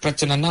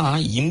பிரச்சனைனா,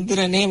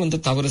 இந்திரனே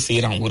தவறு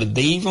செய்யறான். ஒரு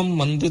தெய்வம்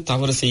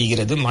தவறு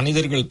செய்கிறது.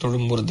 மனிதர்கள்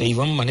தொழும் ஒரு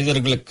தெய்வம்,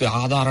 மனிதர்களுக்கு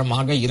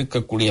ஆதாரமாக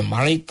இருக்கக்கூடிய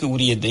மழைக்கு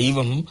உரிய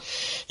தெய்வம்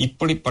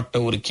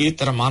இப்படிப்பட்ட ஒரு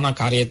கீழ்த்தரமான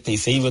காரியத்தை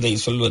செய்வதை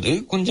சொல்வது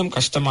கொஞ்சம்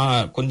கஷ்டமா,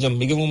 கொஞ்சம்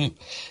மிகவும்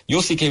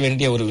யோசிக்க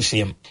வேண்டிய ஒரு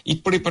விஷயம்.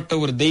 இப்படிப்பட்ட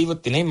ஒரு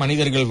தெய்வத்தினை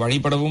மனிதர்கள்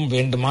வழிபடவும்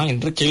வேண்டுமா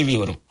என்று கேள்வி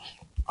வரும்.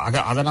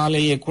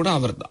 அதனாலேயே கூட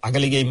அவர்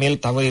அகலிகை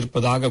மேல் தவறு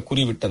இருப்பதாக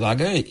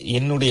கூறிவிட்டதாக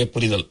என்னுடைய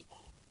புரிதல்.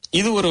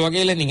 இது ஒரு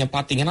வகையில நீங்க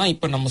பாத்தீங்கன்னா,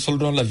 இப்ப நம்ம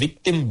சொல்றோம்ல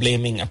விக்டிம்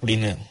பிளேமிங்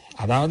அப்படின்னு.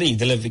 அதாவது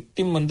இதுல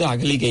விக்டிம்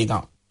அகலிகை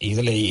தான்.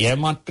 இதுல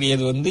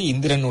ஏமாற்றியது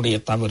இந்திரனுடைய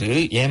தவறு,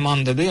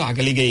 ஏமாந்தது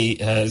அகலிகை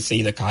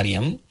செய்த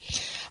காரியம்.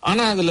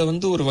 ஆனா அதுல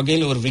ஒரு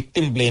வகையில ஒரு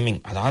விக்டிம் பிளேமிங்,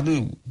 அதாவது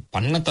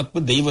பண்ண தப்பு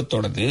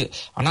தெய்வத்தோடது,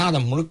 ஆனா அதை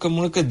முழுக்க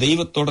முழுக்க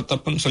தெய்வத்தோட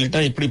தப்புன்னு சொல்லிட்டா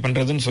எப்படி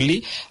பண்றதுன்னு சொல்லி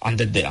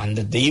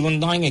அந்த தெய்வம்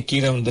தான் இங்க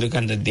கீழே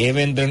வந்திருக்கு, அந்த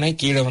தேவேந்திரனே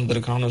கீழே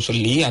வந்திருக்கான்னு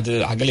சொல்லி அது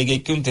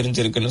அகலிகைக்கும்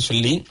தெரிஞ்சிருக்குன்னு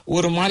சொல்லி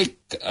ஒரு மாதிரி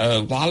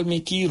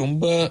வால்மீகி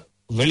ரொம்ப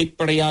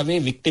வெளிப்படையாவே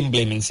விக்டிம்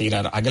பிளேமிங்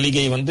செய்யறாரு.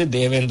 அகலிகை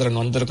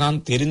தேவேந்திரன்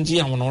வந்திருக்கான் தெரிஞ்சு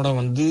அவனோட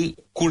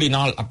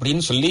கூடினாள்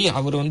அப்படின்னு சொல்லி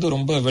அவர்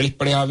ரொம்ப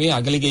வெளிப்படையாவே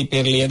அகலிகை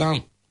பேர்லயே தான்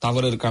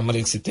தவறு இருக்க மாதிரி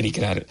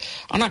சித்தரிக்கிறாரு.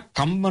 ஆனா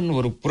கம்பன்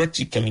ஒரு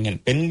புரட்சி கவிஞன்.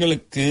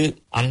 பெண்களுக்கு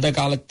அந்த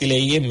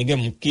காலத்திலேயே மிக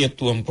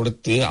முக்கியத்துவம்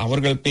கொடுத்து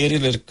அவர்கள்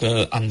பேரில் இருக்க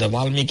அந்த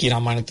வால்மீகி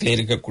ராமாயணத்திலே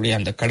இருக்கக்கூடிய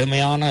அந்த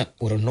கடுமையான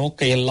ஒரு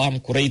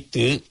நோக்கையெல்லாம்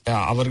குறைத்து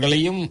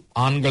அவர்களையும்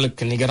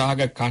ஆண்களுக்கு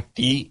நிகராக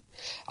காட்டி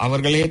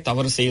அவர்களே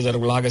தவறு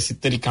செய்தவர்களாக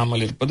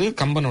சித்தரிக்காமல் இருப்பது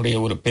கம்பனுடைய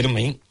ஒரு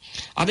பெருமை.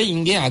 அதை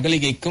இங்கே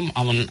அகலிகைக்கும்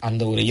அவன்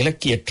அந்த ஒரு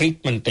இலக்கிய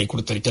ட்ரீட்மெண்ட்டை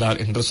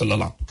கொடுத்திருக்கிறார் என்று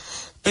சொல்லலாம்.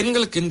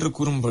 பெண்களுக்கு என்று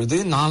கூறும் பொழுது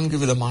 4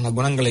 விதமான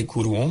குணங்களை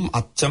கூறுவோம்.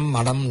 அச்சம்,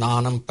 மடம்,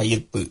 நாணம்,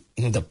 பயிர்ப்பு.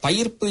 இந்த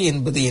பயிர்ப்பு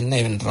என்பது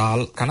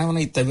என்னவென்றால்,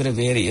 கணவனை தவிர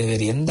வேறு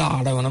எந்த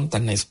ஆடவனும்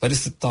தன்னை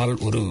ஸ்பரிசித்தால்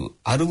ஒரு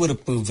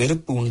அருவருப்பு,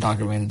 வெறுப்பு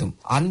உண்டாக வேண்டும்.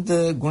 அந்த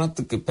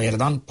குணத்துக்கு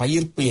பெயர்தான்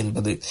பயிர்ப்பு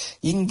என்பது.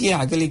 இங்கே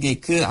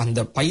அகலிகைக்கு அந்த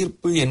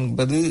பயிர்ப்பு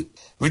என்பது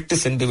விட்டு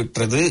சென்று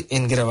விட்டது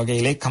என்கிற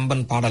வகையிலே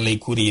கம்பன் பாடலை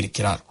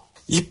கூறியிருக்கிறார்.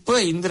 இப்ப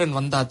இந்திரன்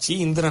வந்தாச்சு.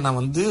 இந்திரனை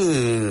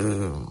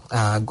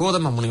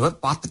கௌதம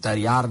முனிவர்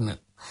பார்த்துட்டார் யாருன்னு.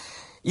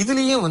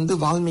 இதுலயும்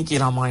வால்மீகி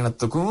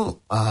ராமாயணத்துக்கும்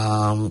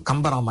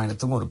கம்ப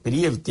ராமாயணத்துக்கும் ஒரு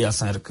பெரிய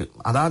வித்தியாசம் இருக்கு.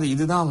 அதாவது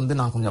இதுதான்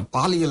நான் கொஞ்சம்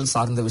பாலியல்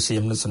சார்ந்த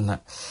விஷயம்னு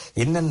சொன்னேன்.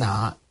 என்னன்னா,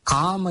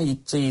 காம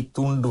இச்சை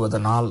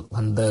தூண்டுவதனால்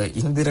வந்த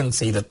இந்திரன்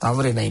செய்த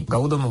தவறினை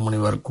கௌதம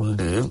முனிவர்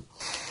கொண்டு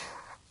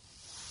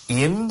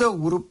எந்த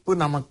உறுப்பு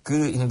நமக்கு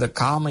இந்த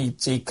காம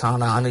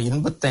இச்சைக்கான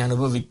இன்பத்தை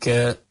அனுபவிக்க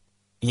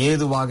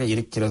ஏதுவாக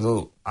இருக்கிறதோ,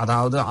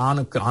 அதாவது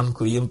ஆணுக்கு ஆண்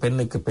குறியும்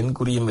பெண்ணுக்கு பெண்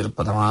குறியும்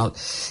இருப்பதனால்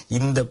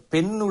இந்த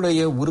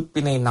பெண்ணுடைய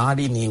உறுப்பினை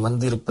நாடி நீ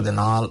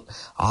இருப்பதனால்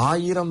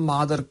 1000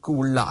 மாதற்கு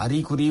உள்ள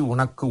அறிகுறி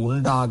உனக்கு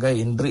உண்டாக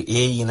என்று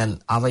ஏயினன்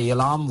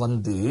அவையெல்லாம்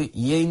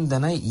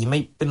இயைந்தன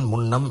இமைப்பின்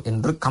முன்னம்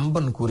என்று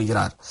கம்பன்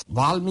கூறுகிறார்.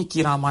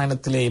 வால்மீகி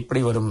ராமாயணத்திலே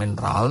எப்படி வரும்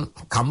என்றால்,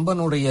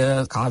 கம்பனுடைய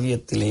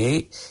காவியத்திலே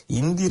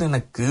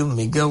இந்திரனுக்கு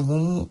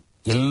மிகவும்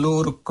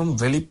எல்லோருக்கும்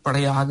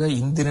வெளிப்படையாக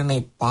இந்திரனை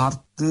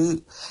பார்த்து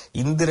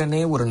இந்திரனே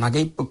ஒரு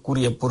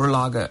நகைப்புக்குரிய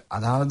பொருளாக,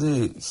 அதாவது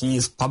he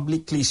is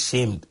publicly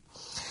shamed.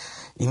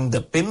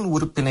 இந்த பெண்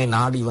உறுப்பினை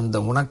நாடி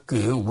வந்த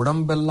உனக்கு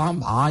உடம்பெல்லாம்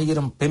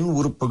 1000 பெண்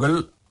உறுப்புகள்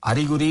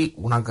அறிகுறி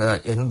உனக்கு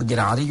என்கிற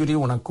அறிகுறி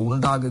உனக்கு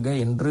உண்டாகுக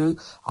என்று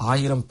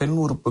 1000 பெண்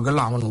உறுப்புகள்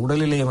அவன்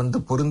உடலிலே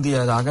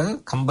பொருந்தியதாக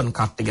கம்பன்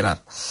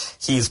காட்டுகிறார்.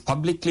 he is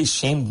publicly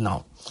shamed now.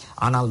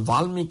 ஆனால்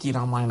வால்மீகி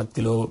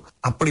ராமாயணத்திலோ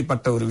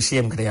அப்படிப்பட்ட ஒரு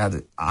விஷயம் கிடையாது.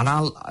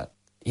 ஆனால்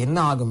என்ன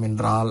ஆகும்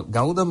என்றால்,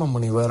 கௌதம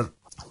முனிவர்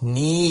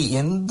நீ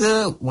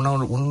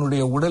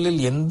உன்னுடைய உடலில்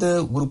எந்த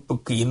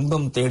உறுப்புக்கு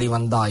இன்பம் தேடி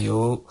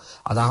வந்தாயோ,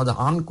 அதாவது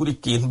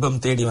ஆண்குறிக்கு இன்பம்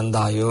தேடி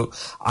வந்தாயோ,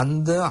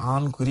 அந்த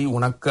ஆண்குறி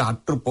உனக்கு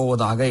அற்று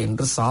போவதாக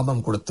என்று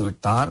சாபம் கொடுத்து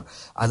விட்டார்.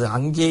 அது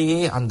அங்கேயே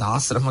அந்த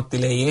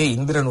ஆசிரமத்திலேயே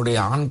இந்திரனுடைய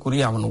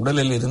ஆண்குறி அவன்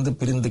உடலில் இருந்து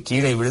பிரிந்து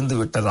கீழே விழுந்து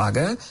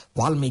விட்டதாக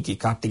வால்மீகி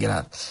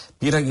காட்டுகிறார்.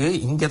 பிறகு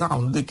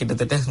இங்கதான்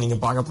கிட்டத்தட்ட நீங்க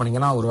பார்க்க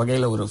போனீங்கன்னா ஒரு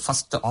வகையில ஒரு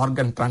ஃபர்ஸ்ட்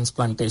ஆர்கன்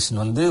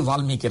டிரான்ஸ்பிளான்டேஷன்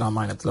வால்மீகி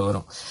ராமாயணத்துல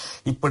வரும்.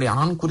 இப்படி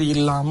ஆண்குறி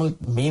இல்லாமல்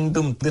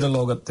மீண்டும்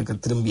இந்திரலோகத்துக்கு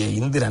திரும்பிய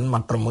இந்திரன்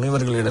மற்ற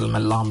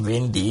முனிவர்களிடமெல்லாம்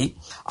வேண்டி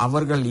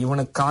அவர்கள்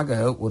இவனுக்காக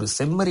ஒரு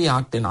செம்மறி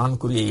ஆட்டின்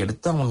ஆண்குறியை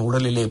எடுத்து அவன்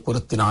உடலிலே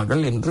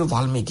பொருத்தினார்கள் என்று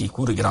வால்மீகி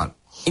கூறுகிறார்.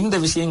 இந்த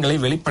விஷயங்களை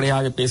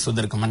வெளிப்படையாக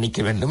பேசுவதற்கு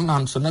மன்னிக்க வேண்டும்.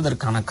 நான்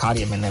சொன்னதற்கான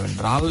காரியம்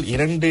என்னவென்றால்,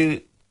 2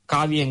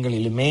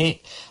 காவியங்களிலுமே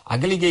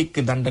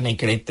அகலிகைக்கு தண்டனை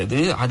கிடைத்தது.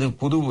 அது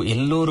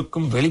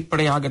எல்லோருக்கும்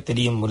வெளிப்படையாக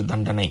தெரியும் ஒரு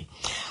தண்டனை.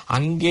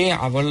 அங்கே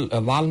அவள்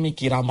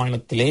வால்மீகி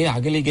ராமாயணத்திலே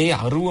அகலிகை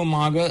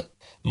அருவமாக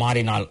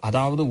மாறினாள்.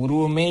 அதாவது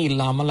உருவமே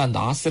இல்லாமல் அந்த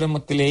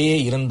ஆசிரமத்திலேயே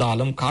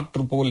இருந்தாலும்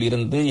காற்று போல்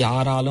இருந்து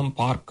யாராலும்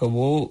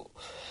பார்க்கவோ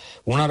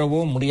உணரவோ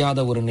முடியாத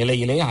ஒரு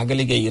நிலையிலே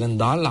அகலிகை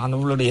இருந்தால்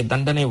அவளுடைய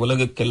தண்டனை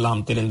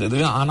உலகுக்கெல்லாம் தெரிந்தது.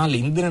 ஆனால்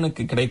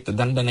இந்திரனுக்கு கிடைத்த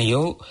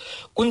தண்டனையோ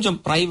கொஞ்சம்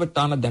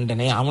பிரைவேட்டான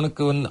தண்டனை,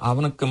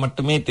 அவனுக்கு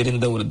மட்டுமே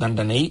தெரிந்த ஒரு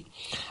தண்டனை.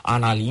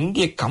 ஆனால்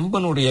இங்கே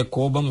கம்பனுடைய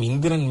கோபம்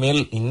இந்திரன்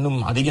மேல் இன்னும்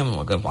அதிகம்.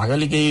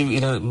 அகலிகை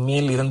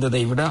மேல்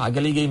இருந்ததை விட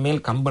அகலிகை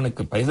மேல்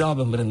கம்பனுக்கு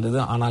பரிதாபம் இருந்தது.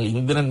 ஆனால்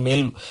இந்திரன்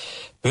மேல்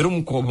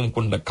பெரும் கோபம்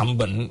கொண்ட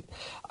கம்பன்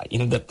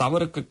இந்த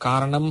தவறுக்கு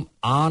காரணம்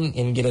ஆண்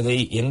என்கிறதை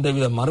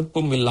எந்தவித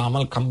மறுப்பும்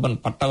இல்லாமல்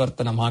கம்பன்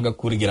பட்டவர்த்தனமாக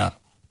கூறுகிறார்.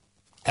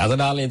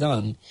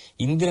 அதனாலேதான்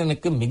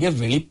இந்திரனுக்கு மிக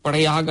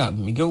வெளிப்படையாக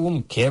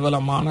மிகவும்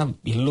கேவலமான,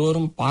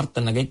 எல்லோரும்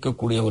பார்த்து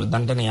நகைக்கக்கூடிய ஒரு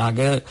தண்டனையாக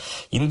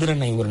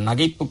இந்திரனை ஒரு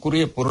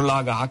நகைப்புக்குரிய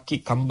பொருளாக ஆக்கி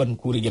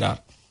கம்பன்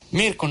கூறுகிறார்.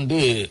 மேற்கொண்டு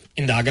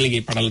இந்த அகலிகை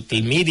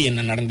படலத்தில் மீதி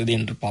என்ன நடந்தது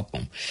என்று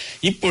பார்ப்போம்.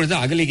 இப்பொழுது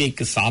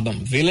அகலிகைக்கு சாபம்.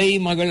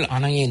 விலைமகள்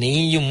அணைய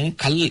நெய்யும்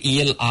கல்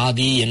இயல்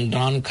ஆதி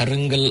என்றான்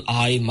கருங்கல்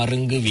ஆய்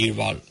மருங்கு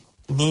வீழ்வாள்.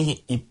 நீ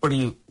இப்படி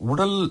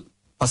உடல்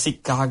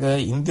பசிக்காக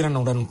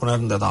இந்திரனுடன்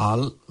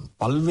புணர்ந்ததால்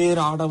பல்வேறு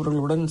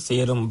ஆடவர்களுடன்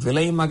சேரும்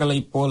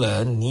விலைமகளைப் போல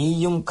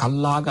நீயும்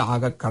கல்லாக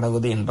ஆக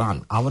கடவுது என்றான்.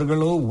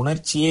 அவர்களோ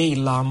உணர்ச்சியே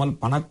இல்லாமல்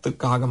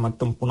பணத்துக்காக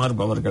மட்டும்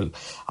புணர்பவர்கள்.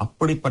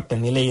 அப்படிப்பட்ட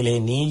நிலையிலே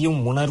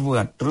நீயும் உணர்வு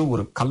அற்று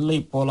ஒரு கல்லை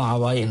போல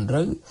ஆவாய்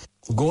என்று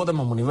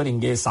கௌதம முனிவர்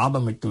இங்கே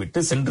சாபமிட்டு விட்டு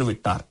சென்று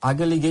விட்டார்.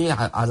 அகலிகை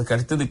அதுக்கு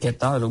அடுத்தது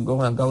கேட்டா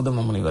கௌதம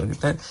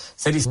முனிவர்கிட்ட,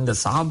 சரி இந்த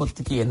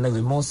சாபத்துக்கு என்ன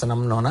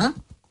விமோசனம்னு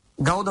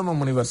கௌதம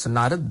முனிவர்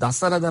சொன்னாரு,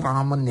 தசரத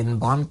ராமன்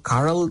என்பான்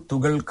கழல்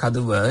துகள்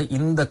கதுவ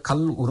இந்த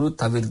கல் உரு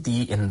தவிர்த்தி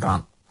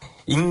என்றான்.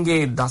 இங்கே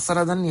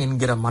தசரதன்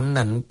என்கிற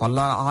மன்னன்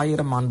பல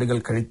ஆயிரம்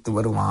ஆண்டுகள் கழித்து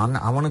வருவான்.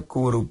 அவனுக்கு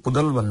ஒரு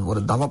புதல்வன்,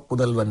 ஒரு தவ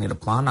புதல்வன்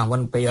இருப்பான்.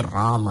 அவன் பெயர்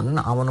ராமன்.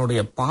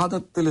 அவனுடைய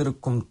பாதத்தில்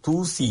இருக்கும்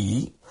தூசி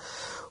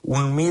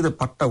உன் மீது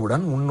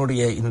பட்டவுடன்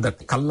உன்னுடைய இந்த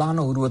கல்லான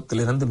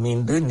உருவத்திலிருந்து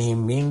மீண்டு நீ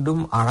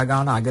மீண்டும்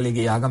அழகான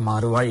அகலிகையாக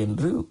மாறுவாய்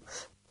என்று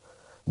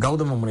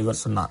கௌதம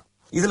முனிவர் சொன்னார்.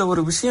 இதுல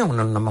ஒரு விஷயம்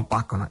ஒண்ணு நம்ம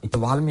பார்க்கணும். இப்ப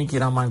வால்மீகி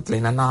ராமாயணத்துல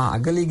என்னன்னா,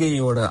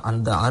 அகலிகையோட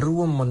அந்த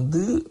அருவம்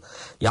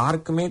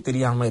யாருக்குமே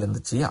தெரியாம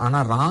இருந்துச்சு. ஆனா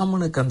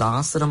ராமனுக்கு அந்த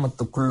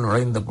ஆசிரமத்துக்குள்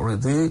நுழைந்த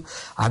பொழுது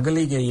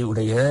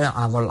அகலிகையுடைய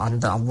அவள்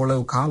அந்த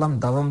அவ்வளவு காலம்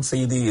தவம்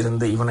செய்து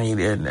இருந்து இவனை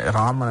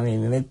ராமனை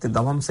நினைத்து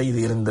தவம் செய்து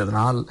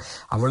இருந்ததனால்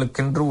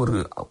அவளுக்கென்று ஒரு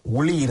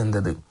ஒளி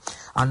இருந்தது.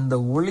 அந்த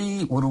ஒளி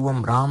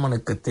உருவம்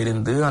ராமனுக்கு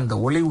தெரிந்து அந்த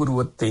ஒளி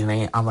உருவத்தினை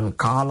அவன்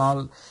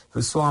காலால்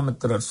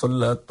விஸ்வாமித்திரர்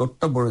சொல்ல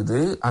தொட்ட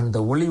பொழுது அந்த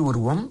ஒளி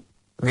உருவம்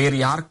வேறு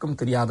யாருக்கும்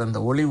தெரியாத அந்த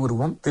ஒளி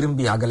உருவம்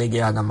திரும்பி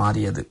அகலிகையாக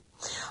மாறியது.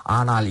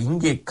 ஆனால்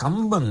இங்கே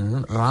கம்பன்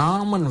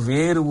ராமன்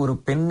வேறு ஒரு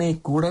பெண்ணை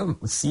கூட,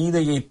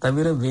 சீதையை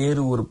தவிர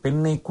வேறு ஒரு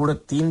பெண்ணை கூட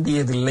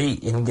தீண்டியதில்லை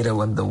என்கிற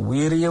அந்த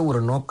உயரிய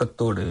ஒரு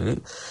நோக்கத்தோடு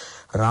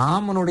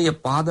ராமனுடைய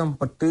பாதம்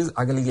பட்டு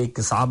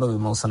அகலிகைக்கு சாப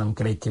விமோசனம்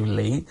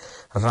கிடைக்கவில்லை.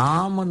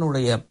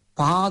 ராமனுடைய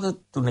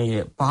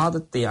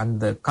பாதத்தை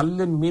அந்த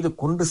கல்லின் மீது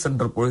கொண்டு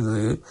சென்ற பொழுது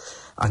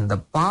அந்த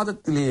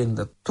பாதத்திலே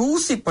இந்த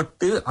தூசி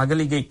பட்டு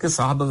அகலிகைக்கு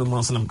சாப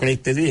விமோசனம்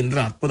கிடைத்தது என்று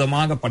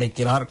அற்புதமாக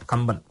படைக்கிறார்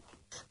கம்பன்.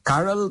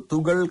 கழல்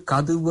துகள்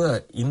கதுவ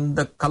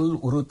இந்த கல்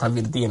உரு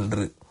தவிர்த்தி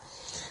என்று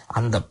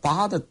அந்த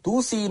பாத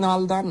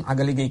தூசியினால் தான்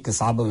அகலிகைக்கு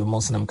சாப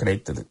விமோசனம்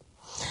கிடைத்தது.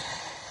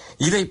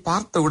 இதை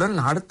பார்த்தவுடன்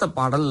அடுத்த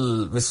பாடல்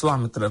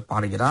விஸ்வாமித்திரர்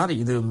பாடுகிறார்.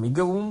 இது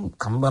மிகவும்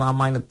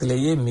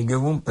கம்பராமாயணத்திலேயே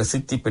மிகவும்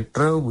பிரசித்தி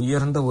பெற்ற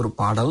உயர்ந்த ஒரு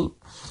பாடல்.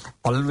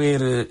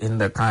 பல்வேறு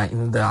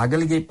இந்த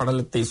அகலிகை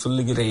படலத்தை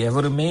சொல்லுகிற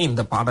எவருமே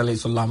இந்த பாடலை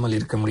சொல்லாமல்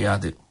இருக்க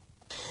முடியாது.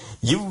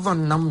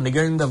 இவ்வண்ணம்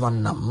நிகழ்ந்த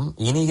வண்ணம்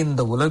இனி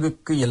இந்த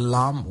உலகுக்கு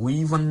எல்லாம்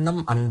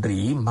உய்வண்ணம்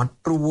அன்றி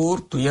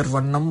மற்றுவோர்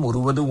துயர்வண்ணம்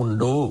உருவது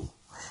உண்டோ?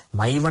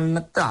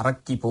 மைவண்ணத்து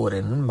அரக்கி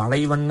போரென்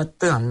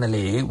மலைவண்ணத்து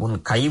அண்ணலே உன்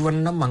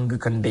கைவண்ணம் அங்கு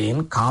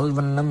கண்டேன்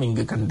கால்வண்ணம்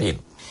இங்கு கண்டேன்.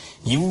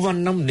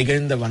 இவ்வண்ணம்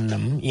நிகழ்ந்த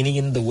வண்ணம் இனி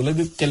இந்த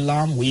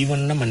உலகுக்கெல்லாம்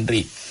உய்வண்ணம்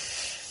அன்றி.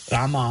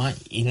 ராமா,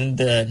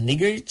 இந்த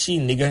நிகழ்ச்சி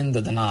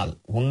நிகழ்ந்ததனால்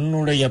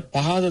உன்னுடைய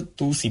பாத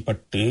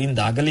தூசிப்பட்டு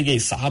இந்த அகலிகை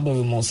சாப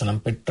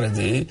விமோசனம்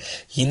பெற்றது.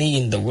 இனி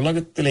இந்த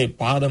உலகத்திலே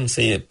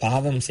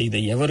பாவம் செய்த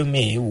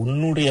எவருமே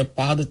உன்னுடைய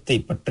பாதத்தை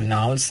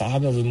பற்றினால்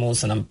சாப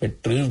விமோசனம்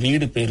பெற்று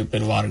வீடு பேறு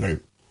பெறுவார்கள்.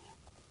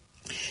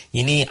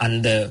 இனி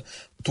அந்த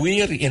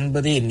துயர்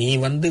என்பதே நீ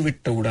வந்து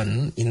விட்டவுடன்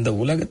இந்த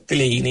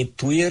உலகத்திலே இனி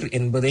துயர்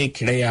என்பதே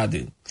கிடையாது.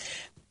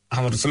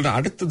 அவர் சொல்ற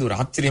அடுத்தது ஒரு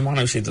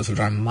ஆச்சரியமான விஷயத்த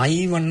சொல்றான். மை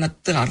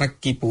வண்ணத்து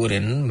அரக்கி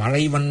போரென்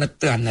மழை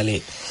வண்ணத்து அண்ணலே.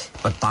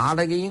 இப்ப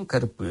தாடகையும்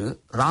கருப்பு,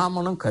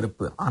 ராமனும்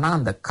கருப்பு. ஆனா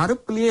அந்த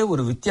கருப்புலயே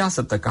ஒரு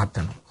வித்தியாசத்தை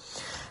காட்டணும்.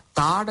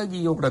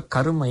 தாடகியோட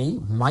கருமை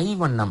மை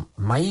வண்ணம்.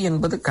 மை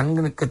என்பது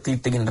கண்களுக்கு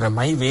தீட்டுகின்ற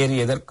மை, வேறு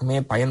எதற்குமே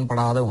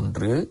பயன்படாத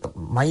ஒன்று.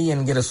 மை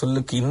என்கிற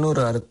சொல்லுக்கு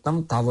இன்னொரு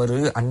அர்த்தம் தவறு,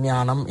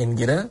 அஞ்ஞானம்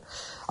என்கிற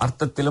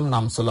அர்த்தத்திலும்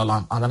நாம்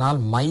சொல்லலாம்.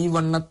 அதனால் மை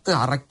வண்ணத்து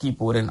அரக்கி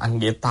போரின்,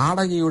 அங்கே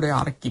தாடகையுடைய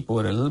அரக்கி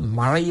போரில்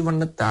மழை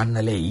வண்ணத்து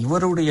அண்ணலே.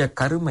 இவருடைய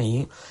கருமை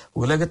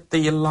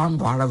உலகத்தை எல்லாம்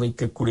வாழ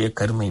வைக்கக்கூடிய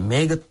கருமை,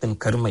 மேகத்தின்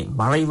கருமை.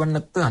 மழை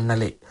வண்ணத்து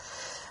அண்ணலே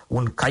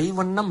உன்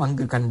கைவண்ணம்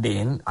அங்கு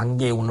கண்டேன்.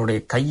 அங்கே உன்னுடைய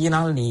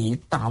கையினால் நீ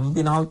இட்ட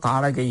அம்பினால்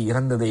தாடகை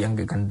இறந்ததை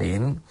அங்கு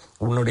கண்டேன்.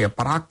 உன்னுடைய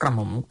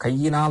பராக்கிரமம்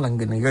கையினால்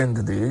அங்கு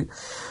நிகழ்ந்தது.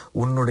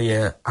 உன்னுடைய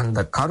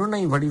அந்த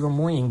கருணை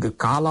வடிவமும் இங்கு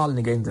காலால்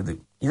நிகழ்ந்தது.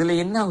 இதுல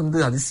என்ன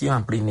அதிசயம்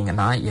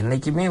அப்படின்னீங்கன்னா,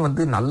 என்னைக்குமே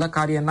நல்ல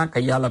காரியம்னா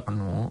கையால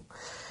பண்ணுவோம்,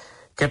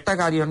 கெட்ட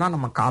காரியம்னா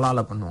நம்ம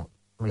காலால பண்ணுவோம்.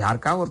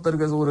 யாருக்கா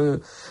ஒருத்தருக்கு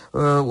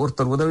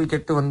ஒருத்தர் உதவி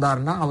கேட்டு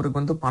வந்தாருன்னா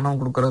அவருக்கு பணம்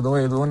கொடுக்கறதோ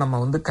எதுவோ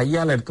நம்ம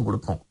கையால எடுத்து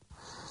கொடுப்போம்,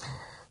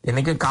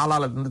 என்னைக்கும்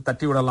காலால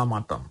தட்டி விடலாம்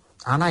மாட்டோம்.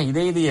 ஆனா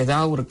இது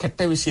ஏதாவது ஒரு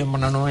கெட்ட விஷயம்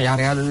பண்ணணும்,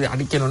 யாரையாவது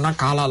அடிக்கணும்னா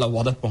காலால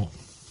உதைப்போம்.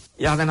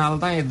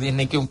 அதனாலதான் இது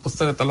இன்னைக்கும்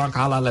புஸ்தகத்தெல்லாம்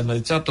காலால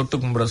மிதிச்சா தொட்டு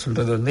கும்பிட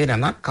சொல்றது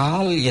என்னன்னா,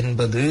 கால்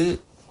என்பது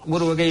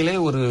ஒரு வகையிலே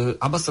ஒரு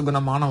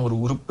அபசகுனமான ஒரு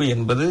உறுப்பு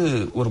என்பது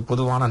ஒரு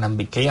பொதுவான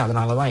நம்பிக்கை.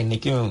 அதனாலதான்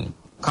இன்னைக்கும்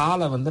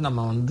காலை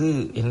நம்ம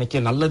இன்னைக்கு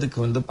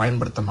நல்லதுக்கு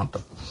பயன்படுத்த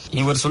மாட்டோம்.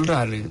 இவர்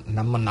சொல்றாரு,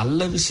 நம்ம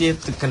நல்ல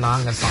விஷயத்துக்கு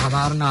நாங்க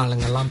சாதாரண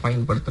ஆளுங்கெல்லாம்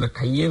பயன்படுத்துற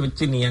கையை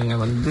வச்சு நீ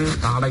அங்க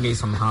தாடகை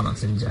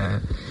சம்ஹாரம் செஞ்ச.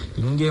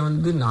 இங்க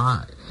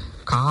நான்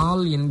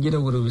கால் என்கிற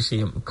ஒரு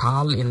விஷயம்,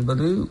 கால்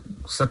என்பது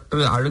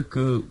சற்று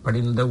அழுக்கு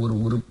படிந்த ஒரு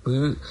உறுப்பு,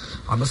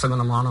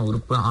 அபசகனமான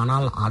உறுப்பு.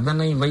 ஆனால்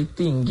அதனை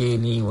வைத்து இங்கே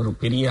நீ ஒரு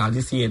பெரிய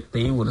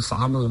அதிசயத்தை, ஒரு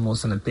சாப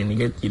விமோசனத்தை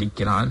நிகழ்த்தி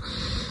இருக்கிறார்.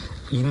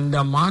 இந்த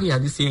மாதிரி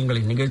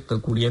அதிசயங்களை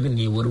நிகழ்த்தக்கூடியது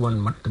நீ ஒருவன்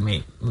மட்டுமே.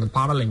 இந்த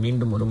பாடலை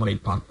மீண்டும் ஒருமுறை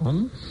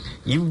பார்ப்போம்.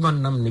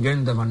 இவ்வண்ணம்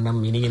நிகழ்ந்த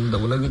வண்ணம் இனி இந்த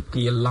உலகுக்கு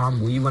எல்லாம்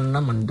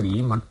உய்வண்ணம் அன்றி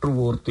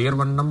மற்றுவோர்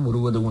தேர்வண்ணம்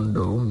உருவது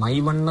உண்டோ,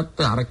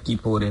 மைவண்ணத்து அரக்கி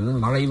போரின்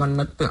மழை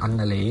வண்ணத்து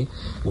அண்ணலே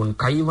உன்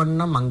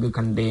கைவண்ணம் அங்கு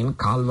கண்டேன்,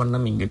 கால்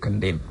வண்ணம் இங்கு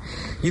கண்டேன்.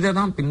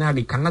 இததான்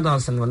பின்னாடி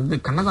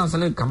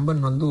கண்ணதாசனுக்கு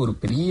கம்பன் ஒரு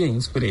பெரிய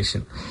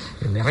இன்ஸ்பிரேஷன்.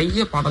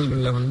 நிறைய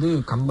பாடல்கள்ல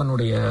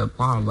கம்பனுடைய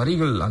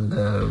வரிகள்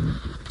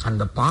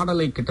அந்த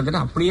பாடலை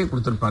கிட்டத்தட்ட அப்படியே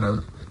கொடுத்திருப்பாரு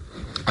அவர்.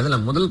 அதுல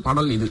முதல்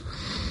பாடல்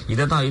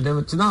இதை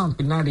வச்சுதான்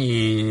பின்னாடி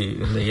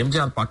இந்த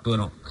எம்ஜிஆர் பாட்டு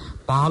வரும்.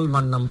 பால்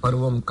வண்ணம்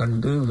பருவம்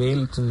கண்டு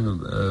வேல்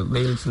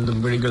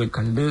சிந்தும் விழிகள்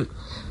கண்டு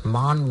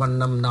மான்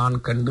வண்ணம் நான்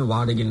கண்டு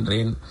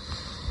வாடுகின்றேன்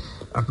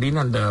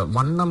அப்படின்னு அந்த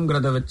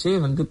வண்ணம்ங்கிறத வச்சே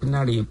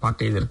பின்னாடி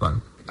பாட்டு எழுதியிருப்பார்.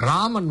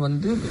 ராமன்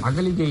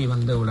அகலிகை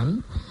வந்தவுடன்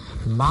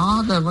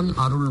மாதவன்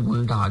அருள்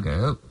உண்டாக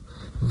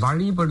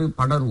வழிபடு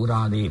படர்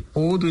உராதே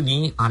போது நீ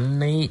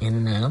அன்னை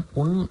என்ன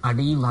பொன்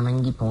அடி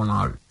வணங்கி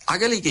போனாள்.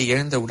 அகலிகை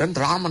எழுந்தவுடன்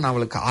ராமன்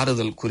அவளுக்கு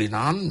ஆறுதல்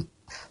கூறினான்.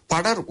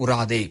 படர்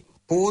உராதே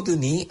போது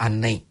நீ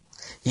அன்னை,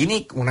 இனி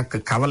உனக்கு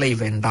கவலை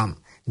வேண்டாம்,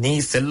 நீ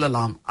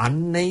செல்லலாம்.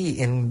 அன்னை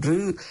என்று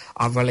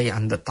அவளை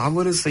அந்த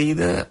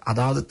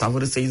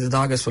தவறு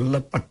செய்ததாக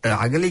சொல்லப்பட்ட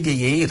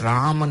அகலிகையை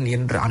ராமன்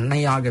என்று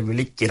அன்னையாக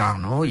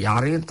விழிக்கிறானோ,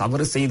 யாரையும்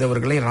தவறு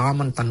செய்தவர்களை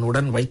ராமன்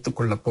தன்னுடன் வைத்துக்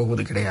கொள்ளப்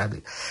போவது கிடையாது.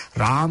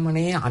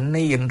 ராமனே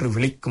அன்னை என்று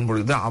விழிக்கும்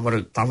பொழுது அவள்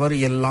தவறு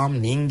எல்லாம்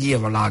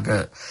நீங்கியவளாக,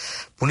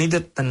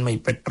 புனிதத்தன்மை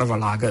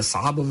பெற்றவளாக,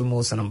 சாப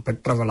விமோசனம்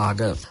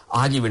பெற்றவளாக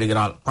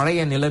ஆகிவிடுகிறாள்,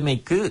 பழைய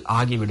நிலைமைக்கு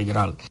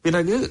ஆகிவிடுகிறாள்.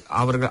 பிறகு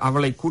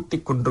அவளை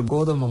கூட்டிக் கொண்டு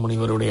கோதம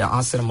முனிவருடைய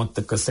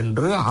ஆசிரமத்துக்கு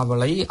சென்று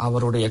அவளை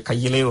அவருடைய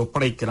கையிலே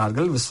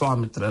ஒப்படைக்கிறார்கள்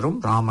விஸ்வாமித்திரரும்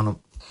ராமனும்.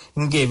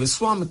 இங்கே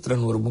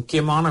விஸ்வாமித்திரன் ஒரு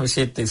முக்கியமான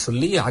விஷயத்தை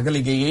சொல்லி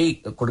அகலிகையை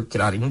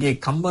கொடுக்கிறார். இங்கே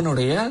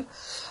கம்பனுடைய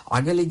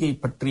அகலிகை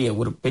பற்றிய,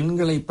 ஒரு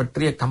பெண்களை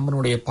பற்றிய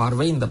கம்பனுடைய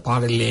பார்வை இந்த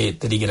பாடலிலே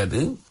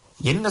தெரிகிறது.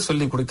 என்ன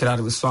சொல்லி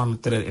கொடுக்கிறார்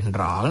விஸ்வாமித்திரர்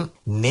என்றால்,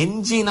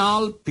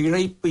 நெஞ்சினால்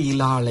பிழைப்பு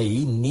இலாளை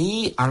நீ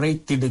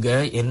அழைத்திடுக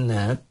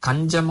என்ன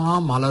கஞ்சமா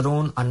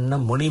மலரோன்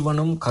அன்ன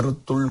முனிவனும்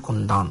கருத்துள்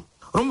கொண்டான்.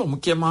 ரொம்ப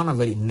முக்கியமான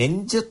வரி.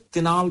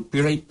 நெஞ்சத்தினால்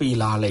பிழைப்பு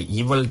இலாளை,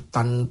 இவள்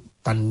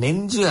தன்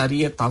நெஞ்சு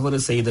அறிய தவறு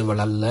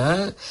செய்தவள் அல்ல,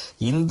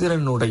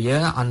 இந்திரனுடைய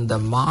அந்த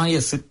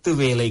மாய சித்து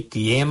வேலைக்கு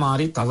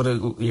ஏமாறி தவறு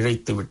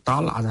இழைத்து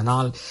விட்டால்.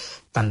 அதனால்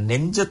தன்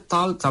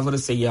நெஞ்சத்தால் தவறு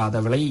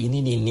செய்யாதவளை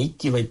இனி நீ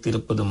நீக்கி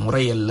வைத்திருப்பது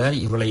முறையல்ல,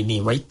 இவளை நீ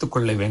வைத்துக்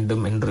கொள்ள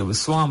வேண்டும் என்று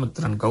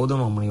விஸ்வாமித்திரன்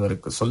கௌதம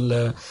முனிவருக்கு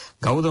சொல்ல,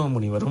 கௌதம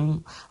முனிவரும்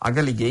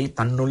அகலிகை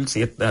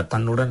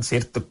தன்னுடன்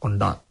சேர்த்து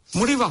கொண்டார்.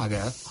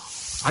 முடிவாக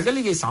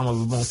அகலிகை சாம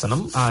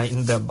விமோசனம்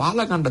இந்த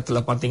பாலகாண்டத்துல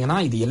பாத்தீங்கன்னா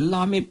இது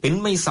எல்லாமே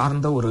பெண்மை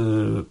சார்ந்த ஒரு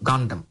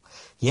காண்டம்.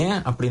 ஏன்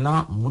அப்படின்னா,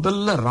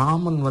 முதல்ல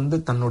ராமன்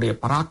தன்னுடைய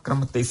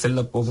பராக்கிரமத்தை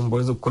செல்ல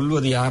போகும்பொழுது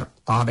கொல்வது யார்?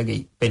 தாடகை,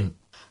 பெண்.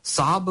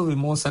 சாப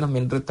விமோசனம்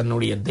என்று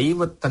தன்னுடைய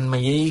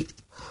தெய்வத்தன்மையை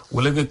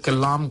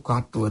உலகுக்கெல்லாம்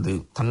காட்டுவது,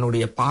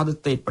 தன்னுடைய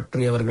பாதத்தை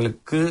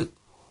பற்றியவர்களுக்கு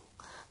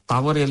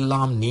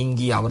தவறெல்லாம்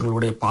நீங்கி,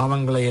 அவர்களுடைய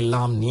பாவங்களை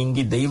எல்லாம்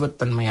நீங்கி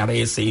தெய்வத்தன்மை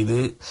அடைய செய்து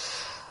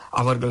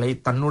அவர்களை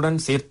தன்னுடன்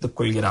சேர்த்துக்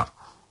கொள்கிறார்.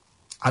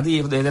 அது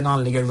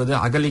எதனால் நிகழ்வது?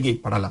 அகலிகை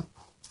படலம்.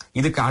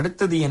 இதுக்கு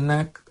அடுத்தது என்ன?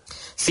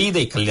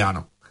 சீதை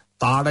கல்யாணம்.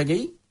 தாடகை,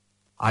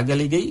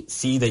 அகலிகை,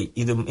 சீதை.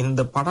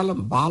 இந்த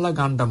படலம்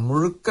பாலகாண்டம்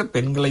முழுக்க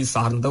பெண்களை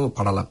சார்ந்த ஒரு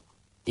படலம்.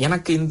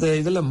 எனக்கு இந்த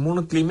இதுல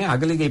மூணுத்திலுமே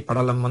அகலிகை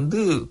படலம்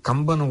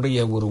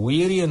கம்பனுடைய ஒரு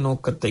உயரிய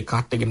நோக்கத்தை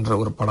காட்டுகின்ற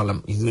ஒரு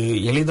படலம். இது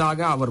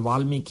எளிதாக அவர்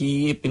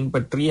வால்மீகியை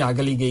பின்பற்றி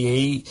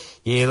அகலிகையை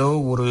ஏதோ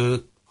ஒரு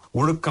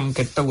ஒழுக்கம்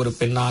கெட்ட ஒரு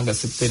பெண்ணாக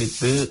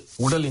சித்தரித்து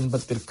உடல்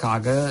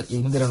இன்பத்திற்காக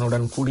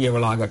இந்திரனுடன்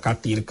கூடியவளாக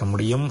காட்டியிருக்க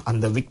முடியும்.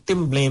 அந்த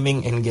விக்டிம் பிளேமிங்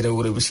என்கிற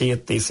ஒரு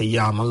விஷயத்தை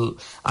செய்யாமல்,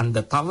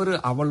 அந்த தவறு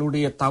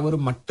அவளுடைய தவறு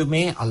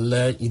மட்டுமே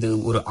அல்ல, இது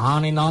ஒரு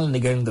ஆணினால்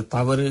நிகழ்ந்த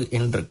தவறு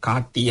என்று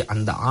காட்டி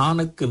அந்த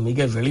ஆணுக்கு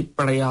மிக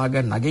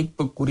வெளிப்படையாக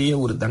நகைப்புக்குரிய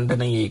ஒரு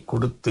தண்டனையை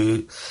கொடுத்து,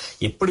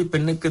 எப்படி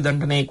பெண்ணுக்கு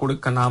தண்டனை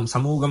கொடுக்க நாம்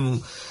சமூகம்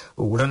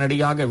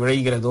உடனடியாக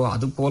விளைகிறதோ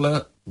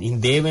அதுபோல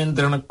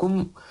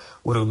தேவேந்திரனுக்கும்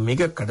ஒரு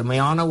மிக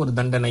கடுமையான ஒரு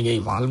தண்டனையை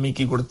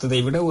வால்மீகி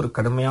கொடுத்ததை விட ஒரு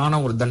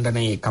கடுமையான ஒரு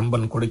தண்டனையை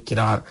கம்பன்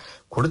கொடுக்கிறார்.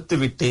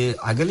 கொடுத்துவிட்டு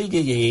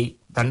அகலிகையை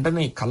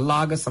தண்டனை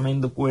கல்லாக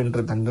சமைந்து போ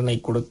என்று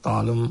தண்டனை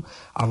கொடுத்தாலும்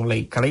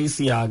அவளை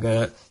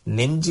கடைசியாக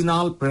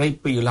நெஞ்சினால்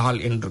பிழைப்பு இழாள்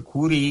என்று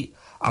கூறி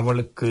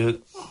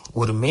அவளுக்கு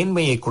ஒரு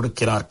மேன்மையை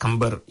கொடுக்கிறார்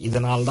கம்பர்.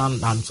 இதனால் தான்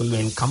நான்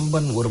சொல்வேன்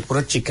கம்பன் ஒரு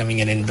புரட்சி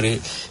கவிஞன் என்று.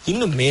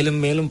 இன்னும் மேலும்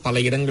மேலும் பல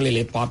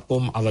இடங்களிலே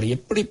பார்ப்போம் அவர்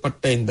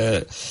எப்படிப்பட்ட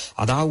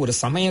அதாவது ஒரு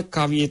சமய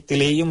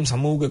காவியத்திலேயும்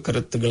சமூக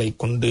கருத்துக்களை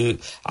கொண்டு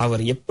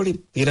அவர்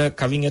எப்படி பிற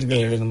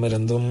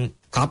கவிஞர்களிடமிருந்தும்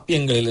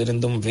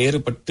காப்பியங்களிலிருந்தும்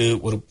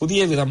வேறுபட்டு ஒரு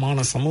புதிய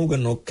விதமான சமூக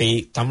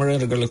நோக்கை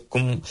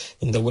தமிழர்களுக்கும்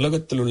இந்த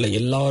உலகத்தில் உள்ள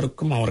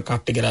எல்லாருக்கும் அவர்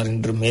காட்டுகிறார்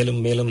என்று மேலும்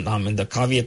மேலும் நாம் இந்த காவிய